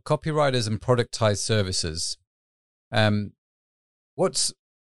 we've got copywriters and productized services.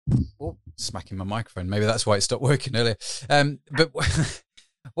 Smacking my microphone. Maybe that's why it stopped working earlier. But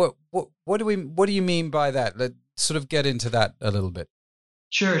what do you mean by that? Let's sort of get into that a little bit.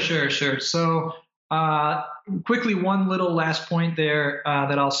 Sure. So quickly, one little last point there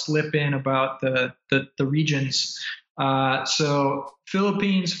that I'll slip in about the regions. So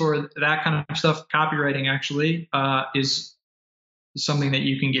Philippines, for that kind of stuff, copywriting actually is something that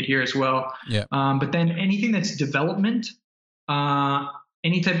you can get here as well. Yeah. But then anything that's development,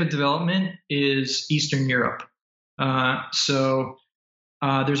 any type of development is Eastern Europe. So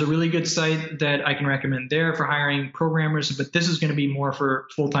there's a really good site that I can recommend there for hiring programmers, but this is going to be more for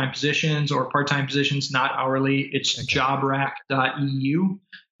full-time positions or part-time positions, not hourly. It's jobrack.eu.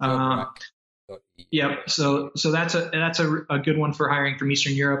 Yep. So that's a good one for hiring from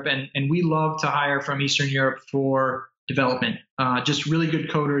Eastern Europe, and we love to hire from Eastern Europe for development. Just really good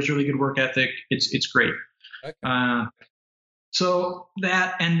coders, really good work ethic. It's great. Okay. So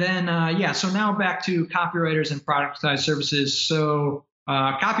that, and then so now back to copywriters and productized services. So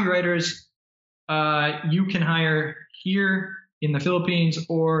copywriters, you can hire here in the Philippines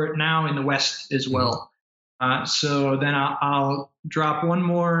or now in the West as well. So then I'll drop one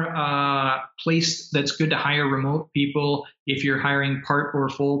more place that's good to hire remote people if you're hiring part or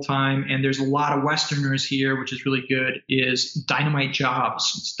full time. And there's a lot of Westerners here, which is really good, is Dynamite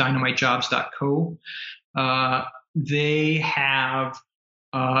Jobs. It's dynamitejobs.co. they have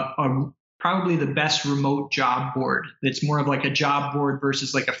probably the best remote job board. It's more of like a job board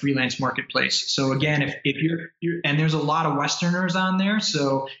versus like a freelance marketplace. So again, if you're and there's a lot of Westerners on there.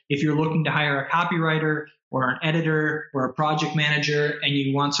 So if you're looking to hire a copywriter or an editor or a project manager and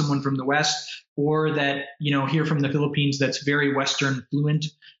you want someone from the West or that, here from the Philippines that's very Western fluent,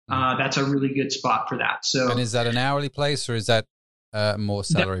 that's a really good spot for that. So, and is that an hourly place or is that more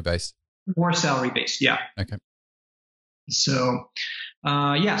salary based? More salary based. Yeah. Okay. So,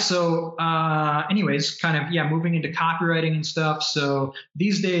 anyways, moving into copywriting and stuff. So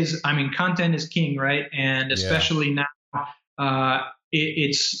these days, content is king, right? And especially now,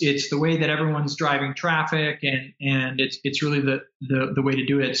 it's the way that everyone's driving traffic and it's really the way to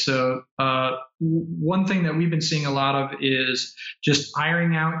do it. So, one thing that we've been seeing a lot of is just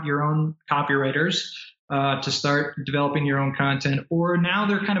hiring out your own copywriters, to start developing your own content, or now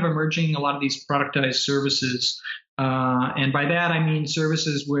they're kind of emerging a lot of these productized services. And by that, I mean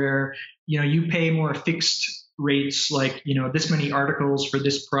services where, you pay more fixed rates, like, this many articles for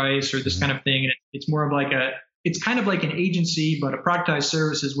this price or this kind of thing. And it's more of like it's kind of like an agency, but a productized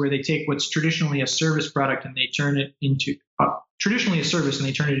services where they take what's traditionally a service product and they turn it into traditionally a service and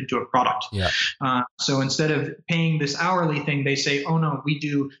they turn it into a product. Yeah. So instead of paying this hourly thing, they say, oh no, we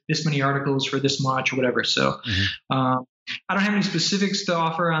do this many articles for this much or whatever. So, I don't have any specifics to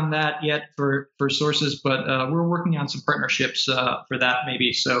offer on that yet for sources, but we're working on some partnerships for that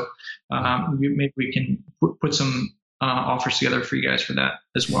maybe. So maybe we can put some offers together for you guys for that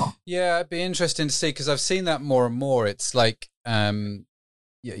as well. Yeah, it'd be interesting to see because I've seen that more and more. It's like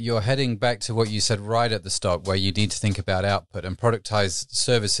you're heading back to what you said right at the start, where you need to think about output, and productized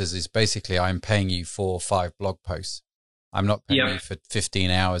services is basically I'm paying you for 5 blog posts. I'm not paying you for 15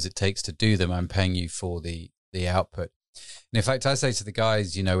 hours it takes to do them. I'm paying you for the output. And in fact, I say to the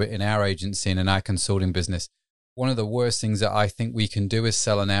guys, in our agency and in our consulting business, one of the worst things that I think we can do is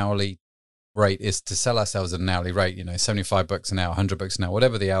sell an hourly rate is to sell ourselves at an hourly rate, $75 an hour, $100 an hour,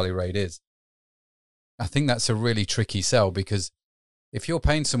 whatever the hourly rate is. I think that's a really tricky sell because if you're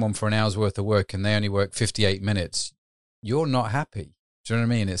paying someone for an hour's worth of work and they only work 58 minutes, you're not happy. Do you know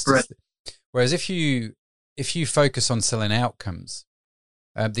what I mean? It's right. Whereas if you focus on selling outcomes,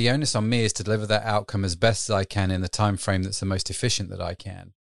 the onus on me is to deliver that outcome as best as I can in the time frame that's the most efficient that I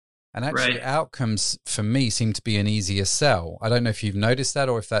can. And actually, outcomes for me seem to be an easier sell. I don't know if you've noticed that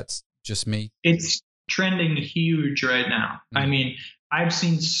or if that's just me. It's trending huge right now. I've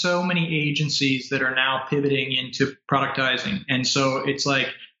seen so many agencies that are now pivoting into productizing. And so it's like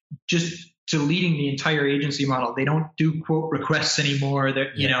just deleting the entire agency model. They don't do quote requests anymore.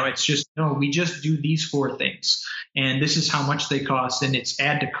 It's just, no, we just do these 4 things. And this is how much they cost. And it's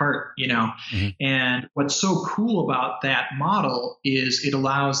add to cart, And what's so cool about that model is it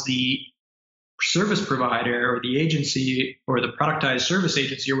allows the service provider or the agency or the productized service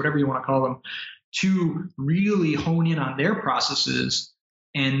agency or whatever you want to call them to really hone in on their processes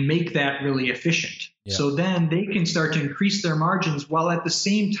and make that really efficient. Yeah. So then they can start to increase their margins while at the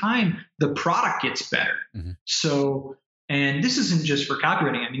same time the product gets better. So, and this isn't just for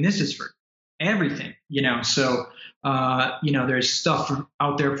copywriting. This is for everything, So, there's stuff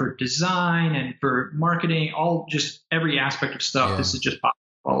out there for design and for marketing, just every aspect of stuff. Yeah. This is just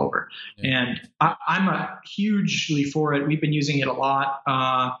all over. Yeah. And I'm hugely for it. We've been using it a lot.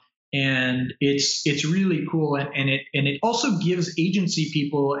 And it's really cool. And it also gives agency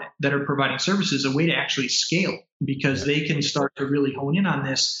people that are providing services a way to actually scale because they can start to really hone in on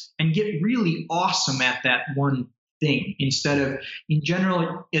this and get really awesome at that one thing. Instead of, in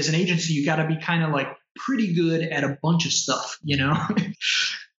general, as an agency, you got to be kind of like pretty good at a bunch of stuff,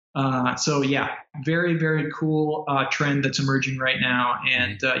 So yeah, very, very cool trend that's emerging right now.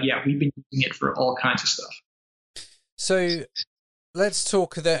 And we've been using it for all kinds of stuff. So let's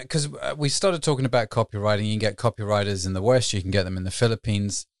talk that because we started talking about copywriting. You can get copywriters in the West, you can get them in the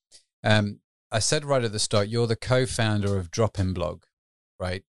Philippines. I said right at the start, you're the co-founder of Drop-In Blog,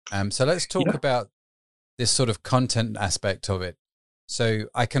 right? So let's talk about this sort of content aspect of it. So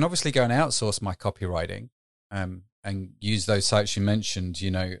I can obviously go and outsource my copywriting and use those sites you mentioned,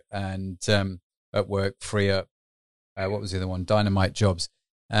 and at work, free up, what was the other one? Dynamite Jobs.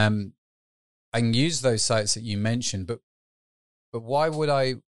 I can use those sites that you mentioned, but why would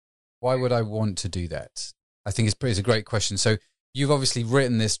I want to do that? I think it's a great question. So you've obviously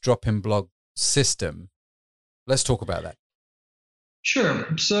written this drop-in blog system. Let's talk about that. Sure.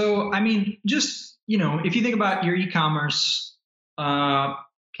 So, just, if you think about your e-commerce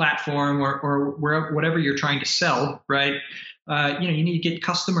platform or whatever you're trying to sell, right? You need to get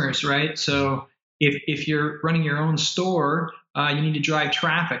customers, right? So if you're running your own store, you need to drive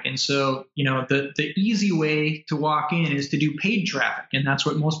traffic. And so, the easy way to walk in is to do paid traffic. And that's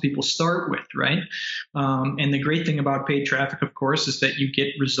what most people start with, right? And the great thing about paid traffic, of course, is that you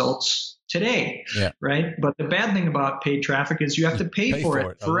get results today, right? But the bad thing about paid traffic is you have to pay for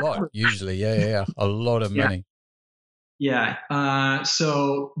it a lot, usually. A lot of money.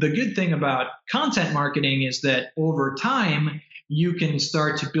 So the good thing about content marketing is that over time, you can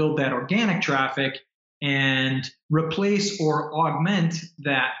start to build that organic traffic and replace or augment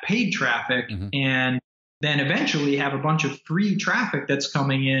that paid traffic, and then eventually have a bunch of free traffic that's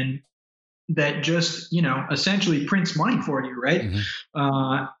coming in that just, essentially prints money for you, right?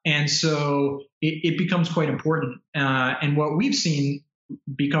 And so it becomes quite important. And what we've seen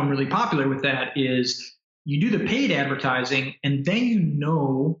become really popular with that is you do the paid advertising and then you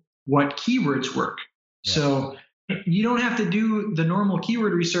know what keywords work. So you don't have to do the normal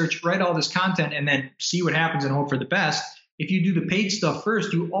keyword research, write all this content, and then see what happens and hope for the best. If you do the paid stuff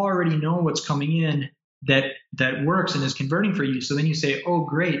first, you already know what's coming in that works and is converting for you. So then you say, oh,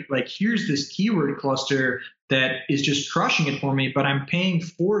 great, like here's this keyword cluster that is just crushing it for me, but I'm paying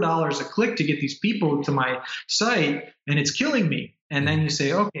 $4 a click to get these people to my site and it's killing me. And then you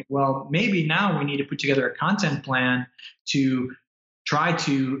say, okay, well, maybe now we need to put together a content plan to try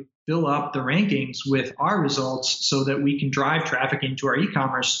to fill up the rankings with our results so that we can drive traffic into our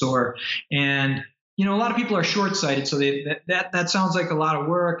e-commerce store. And a lot of people are short-sighted, so that sounds like a lot of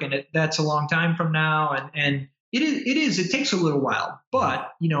work, and that's a long time from now, and it takes a little while.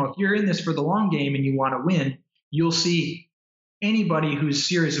 But if you're in this for the long game and you want to win, you'll see anybody who's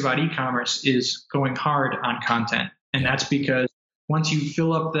serious about e-commerce is going hard on content, and that's because once you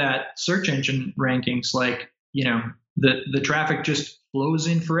fill up that search engine rankings, like the traffic just flows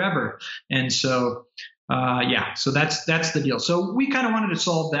in forever, and so so that's the deal. So we kind of wanted to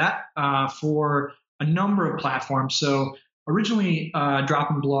solve that for a number of platforms. So originally,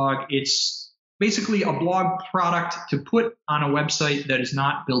 Drop and Blog, it's basically a blog product to put on a website that is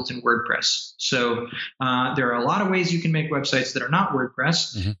not built in WordPress. So there are a lot of ways you can make websites that are not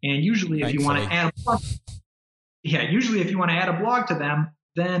WordPress, and usually if you want to add a blog, if you want to add a blog to them,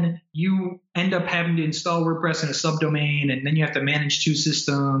 then you end up having to install WordPress in a subdomain, and then you have to manage two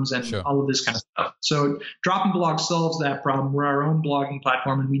systems and all of this kind of stuff. So Drop and Blog solves that problem. We're our own blogging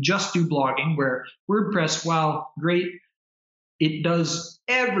platform, and we just do blogging, where WordPress, while great, it does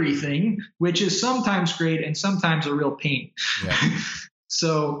everything, which is sometimes great and sometimes a real pain.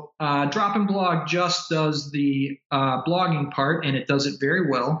 So Drop and Blog just does the blogging part, and it does it very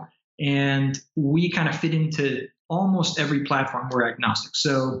well. And we kind of fit into almost every platform. We're agnostic.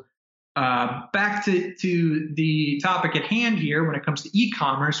 So back to the topic at hand here, when it comes to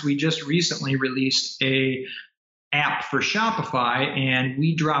e-commerce, we just recently released a app for Shopify, and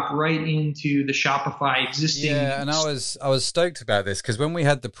we drop right into the Shopify existing. Yeah, and I was stoked about this because when we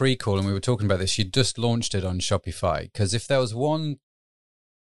had the pre-call and we were talking about this, you just launched it on Shopify. Because if there's one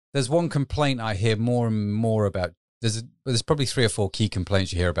complaint I hear more and more about, there's probably 3 or 4 key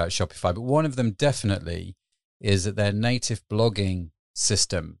complaints you hear about Shopify, but one of them definitely is that their native blogging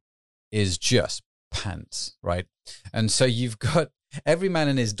system is just pants, right? And so you've got every man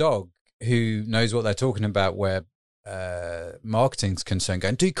and his dog who knows what they're talking about where marketing's concerned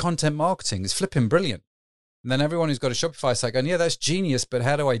going, do content marketing, it's flipping brilliant. And then everyone who's got a Shopify site going, yeah, that's genius, but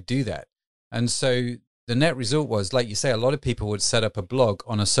how do I do that? And so the net result was, like you say, a lot of people would set up a blog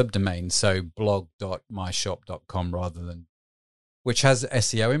on a subdomain, so blog.myshop.com rather than, which has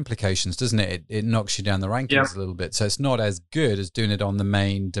SEO implications, doesn't it? It knocks you down the rankings a little bit. So it's not as good as doing it on the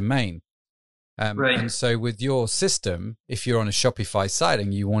main domain. And so with your system, if you're on a Shopify site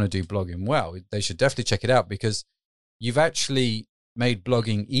and you want to do blogging well, they should definitely check it out because you've actually made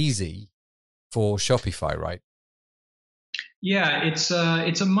blogging easy for Shopify, right? Yeah, it's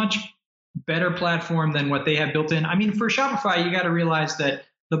a much better platform than what they have built in. I mean, for Shopify, you got to realize that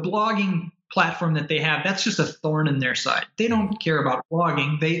the blogging platform that they have, that's just a thorn in their side. They don't care about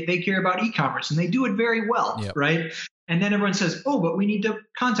blogging. They care about e-commerce, and they do it very well, right? And then everyone says, oh, but we need to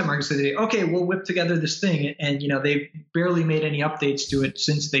content market. So they, okay, we'll whip together this thing. And, they've barely made any updates to it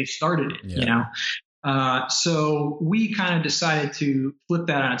since they started it, So we kind of decided to flip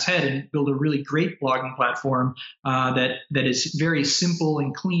that on its head and build a really great blogging platform that is very simple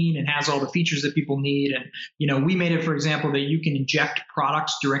and clean and has all the features that people need. And, we made it, for example, that you can inject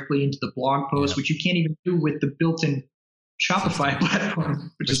products directly into the blog post, which you can't even do with the built-in Shopify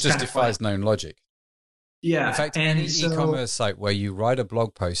platform, which just defies known logic. Yeah. In fact, any e-commerce site where you write a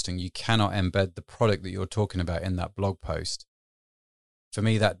blog post and you cannot embed the product that you're talking about in that blog post, for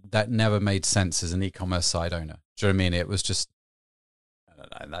me, that never made sense as an e-commerce site owner. Do you know what I mean? It was just,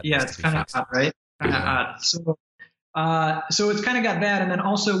 I don't know. It's kind of odd, right? Kind of odd. So So it's kind of got that. And then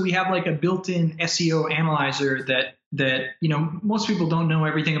also we have like a built-in SEO analyzer that, most people don't know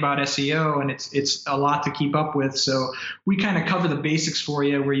everything about SEO, and it's a lot to keep up with. So we kind of cover the basics for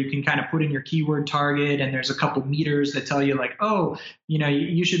you, where you can kind of put in your keyword target, and there's a couple meters that tell you like, oh,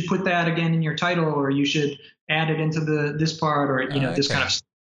 you should put that again in your title, or you should add it into this part, or, this kind of stuff.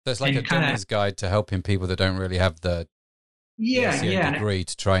 So it's like a beginner's guide to helping people that don't really have the SEO degree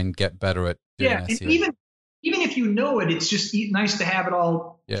to try and get better at doing SEO. And even if you know it, it's just nice to have it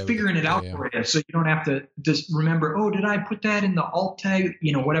all figuring it out for you, so you don't have to just remember, oh, did I put that in the alt tag,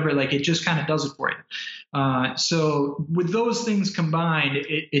 whatever. Like, it just kind of does it for you. So with those things combined,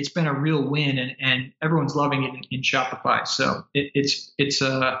 it's been a real win, and everyone's loving it in Shopify. So it's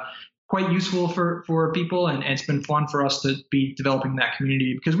quite useful for people, and it's been fun for us to be developing that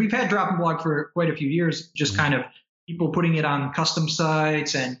community, because we've had Drop and Blog for quite a few years, just kind of people putting it on custom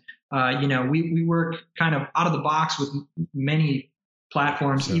sites, and we work kind of out of the box with many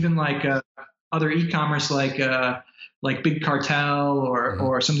platforms, even like other e-commerce, like Big Cartel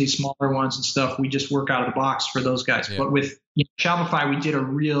or some of these smaller ones and stuff. We just work out of the box for those guys. Yeah. But with Shopify, we did a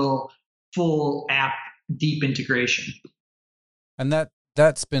real full app deep integration. And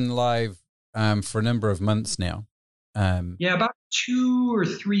that's been live for a number of months now. About 2 or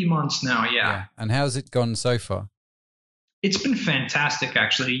 3 months now. Yeah. And how's it gone so far? It's been fantastic,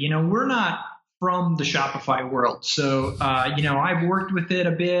 actually. We're not from the Shopify world, so I've worked with it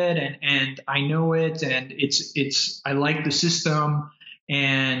a bit, and I know it, and I like the system,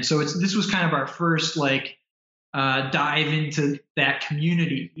 and so this was kind of our first dive into that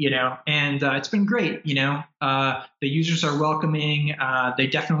community, and it's been great. The users are welcoming. They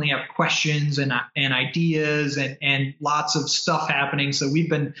definitely have questions and ideas and lots of stuff happening. So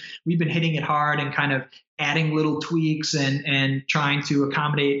we've been hitting it hard and kind of adding little tweaks and trying to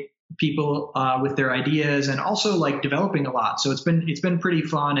accommodate people with their ideas, and also like developing a lot. So it's been pretty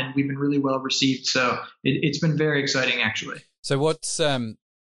fun, and we've been really well received. So it's been very exciting, actually. So what's some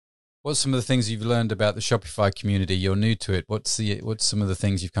of the things you've learned about the Shopify community? You're new to it. What's some of the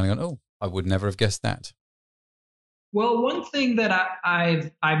things you've kind of gone, oh, I would never have guessed that? Well, one thing that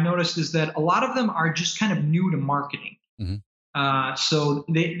I've noticed is that a lot of them are just kind of new to marketing. Mm-hmm. So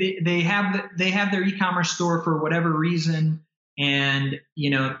they have their e-commerce store for whatever reason, and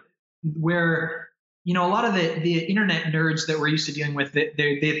where a lot of the internet nerds that we're used to dealing with,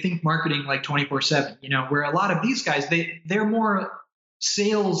 they think marketing like 24/7. Where a lot of these guys they're more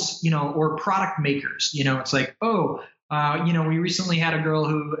sales, or product makers. It's like, we recently had a girl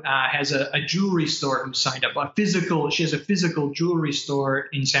who has a jewelry store who signed up she has a physical jewelry store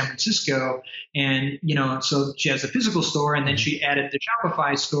in San Francisco, and so she has a physical store, and then she added the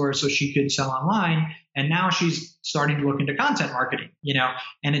Shopify store so she could sell online, and now she's starting to look into content marketing,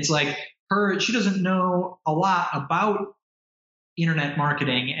 and it's like she doesn't know a lot about internet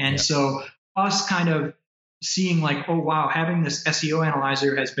marketing, and so us kind of seeing like, oh, wow, having this SEO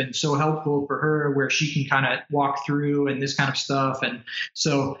analyzer has been so helpful for her, where she can kind of walk through and this kind of stuff. And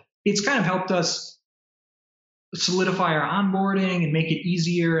so it's kind of helped us solidify our onboarding and make it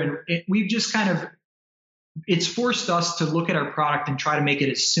easier. And we've just it's forced us to look at our product and try to make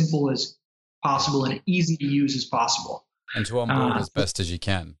it as simple as possible and easy to use as possible. And to onboard as best as you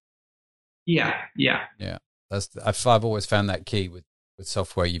can. Yeah. I've always found that key with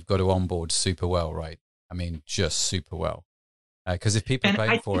software. You've got to onboard super well, right? I mean, just super well. Because if people are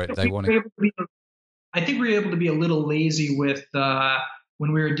paying for it, they want to. I think we were able to be a little lazy with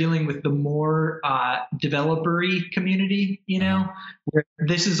when we were dealing with the more developer-y community, where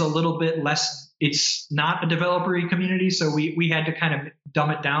this is a little bit less. It's not a developer-y community, so we had to kind of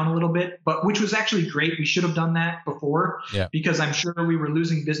dumb it down a little bit, which was actually great. We should have done that before, because I'm sure we were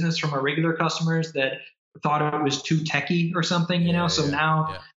losing business from our regular customers that thought it was too techy or something, So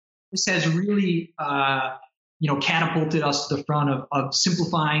now. This has really, catapulted us to the front of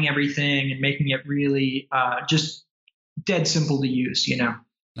simplifying everything and making it really just dead simple to use,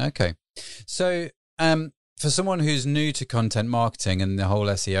 Okay. So for someone who's new to content marketing and the whole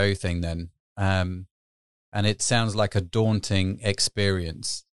SEO thing then, and it sounds like a daunting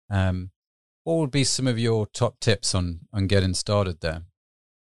experience, what would be some of your top tips on getting started there?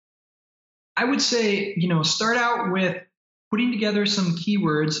 I would say, start out with putting together some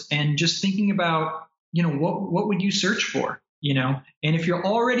keywords and just thinking about, what would you search for, and if you're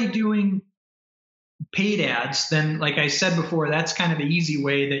already doing paid ads, then like I said before, that's kind of the easy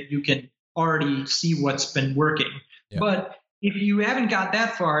way that you can already see what's been working. Yeah. But if you haven't got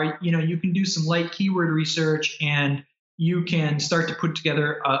that far, you can do some light keyword research and you can start to put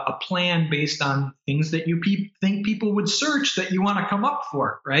together a plan based on things that you think people would search that you want to come up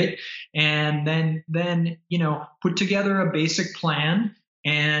for, right? And then put together a basic plan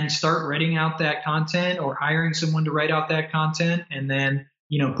and start writing out that content or hiring someone to write out that content, and then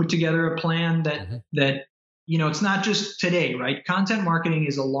put together a plan that it's not just today, right? Content marketing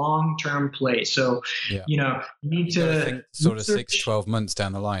is a long-term play. So, you need to think sort of 6-12 months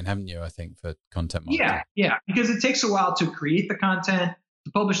down the line, haven't you? I think for content marketing. Yeah, because it takes a while to create the content,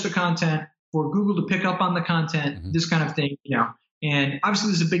 to publish the content, for Google to pick up on the content, this kind of thing, And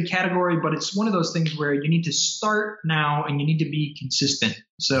obviously this is a big category, but it's one of those things where you need to start now and you need to be consistent.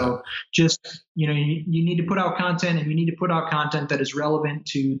 So just, you need to put out content, and you need to put out content that is relevant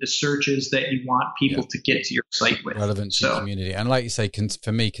to the searches that you want people to get to your site with. Relevant to the community. And like you say,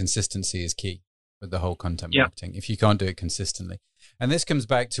 for me, consistency is key with the whole content marketing. If you can't do it consistently. And this comes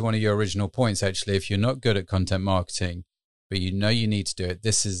back to one of your original points, actually. If you're not good at content marketing, but you need to do it,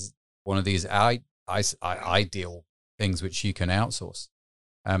 this is one of these ideal things which you can outsource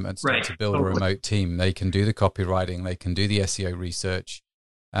and start to build a remote team. They can do the copywriting, they can do the SEO research.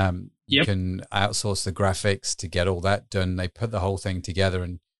 You can outsource the graphics to get all that done. They put the whole thing together,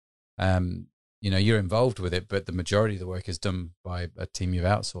 and you're involved with it, but the majority of the work is done by a team you've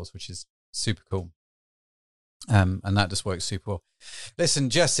outsourced, which is super cool. And that just works super well. Listen,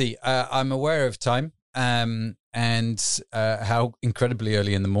 Jesse, I'm aware of time and how incredibly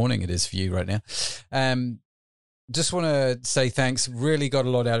early in the morning it is for you right now. Just want to say thanks. Really got a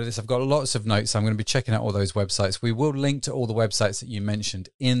lot out of this. I've got lots of notes. I'm going to be checking out all those websites. We will link to all the websites that you mentioned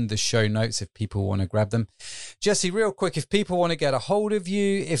in the show notes if people want to grab them. Jesse, real quick, if people want to get a hold of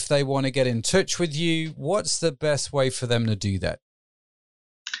you, if they want to get in touch with you, what's the best way for them to do that?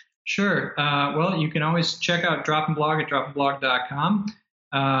 Sure. Well, you can always check out Drop and Blog at dropandblog.com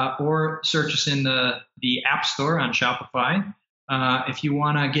or search us in the App Store on Shopify. If you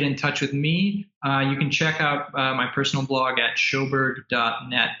want to get in touch with me, you can check out my personal blog at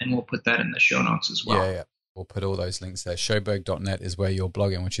schoberg.net, and we'll put that in the show notes as well. Yeah. We'll put all those links there. Schoberg.net is where you're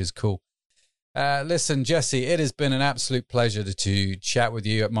blogging, which is cool. Listen, Jesse, it has been an absolute pleasure to chat with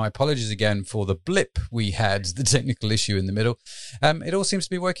you. My apologies again for the blip we had, the technical issue in the middle. It all seems to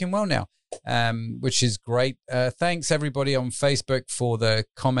be working well now, which is great. Thanks everybody on Facebook for the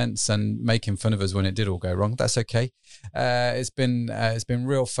comments and making fun of us when it did all go wrong. That's okay. It's been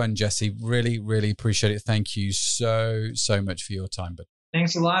real fun, Jesse. Really, really appreciate it. Thank you so much for your time. But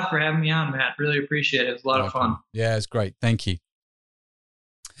thanks a lot for having me on, Matt. Really appreciate it. It was a lot of fun. Yeah, it's great. Thank you.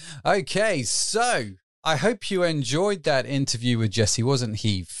 Okay, so I hope you enjoyed that interview with Jesse. Wasn't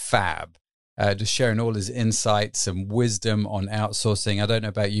he fab? Just sharing all his insights and wisdom on outsourcing. I don't know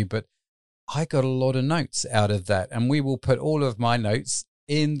about you, but I got a lot of notes out of that. And we will put all of my notes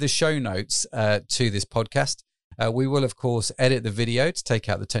in the show notes to this podcast. We will, of course, edit the video to take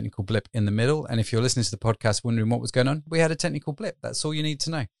out the technical blip in the middle. And if you're listening to the podcast wondering what was going on, we had a technical blip. That's all you need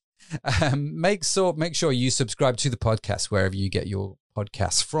to know. Make sure you subscribe to the podcast wherever you get your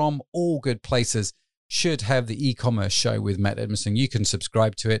podcasts from. All good places should have the e-commerce show with Matt Edmondson. You can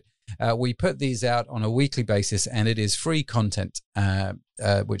subscribe to it. We put these out on a weekly basis, and it is free content,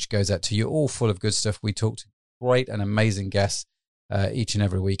 which goes out to you, all full of good stuff. We talk to great and amazing guests each and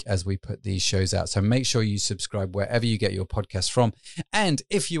every week as we put these shows out. So make sure you subscribe wherever you get your podcasts from. And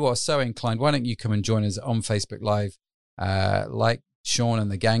if you are so inclined, why don't you come and join us on Facebook Live, like Sean and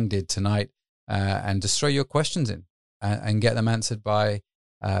the gang did tonight, and just throw your questions in and get them answered by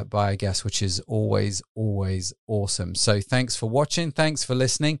a guest, which is always awesome. So thanks for watching. Thanks for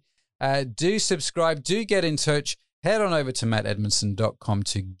listening. Do subscribe. Do get in touch. Head on over to mattedmondson.com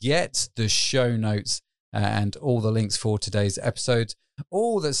to get the show notes and all the links for today's episode.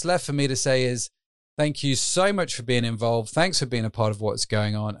 All that's left for me to say is thank you so much for being involved. Thanks for being a part of what's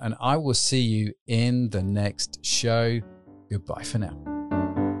going on. And I will see you in the next show. Goodbye for now.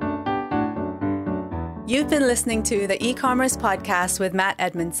 You've been listening to the eCommerce Podcast with Matt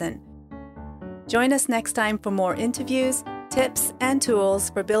Edmondson. Join us next time for more interviews, tips, and tools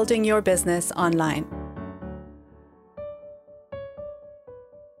for building your business online.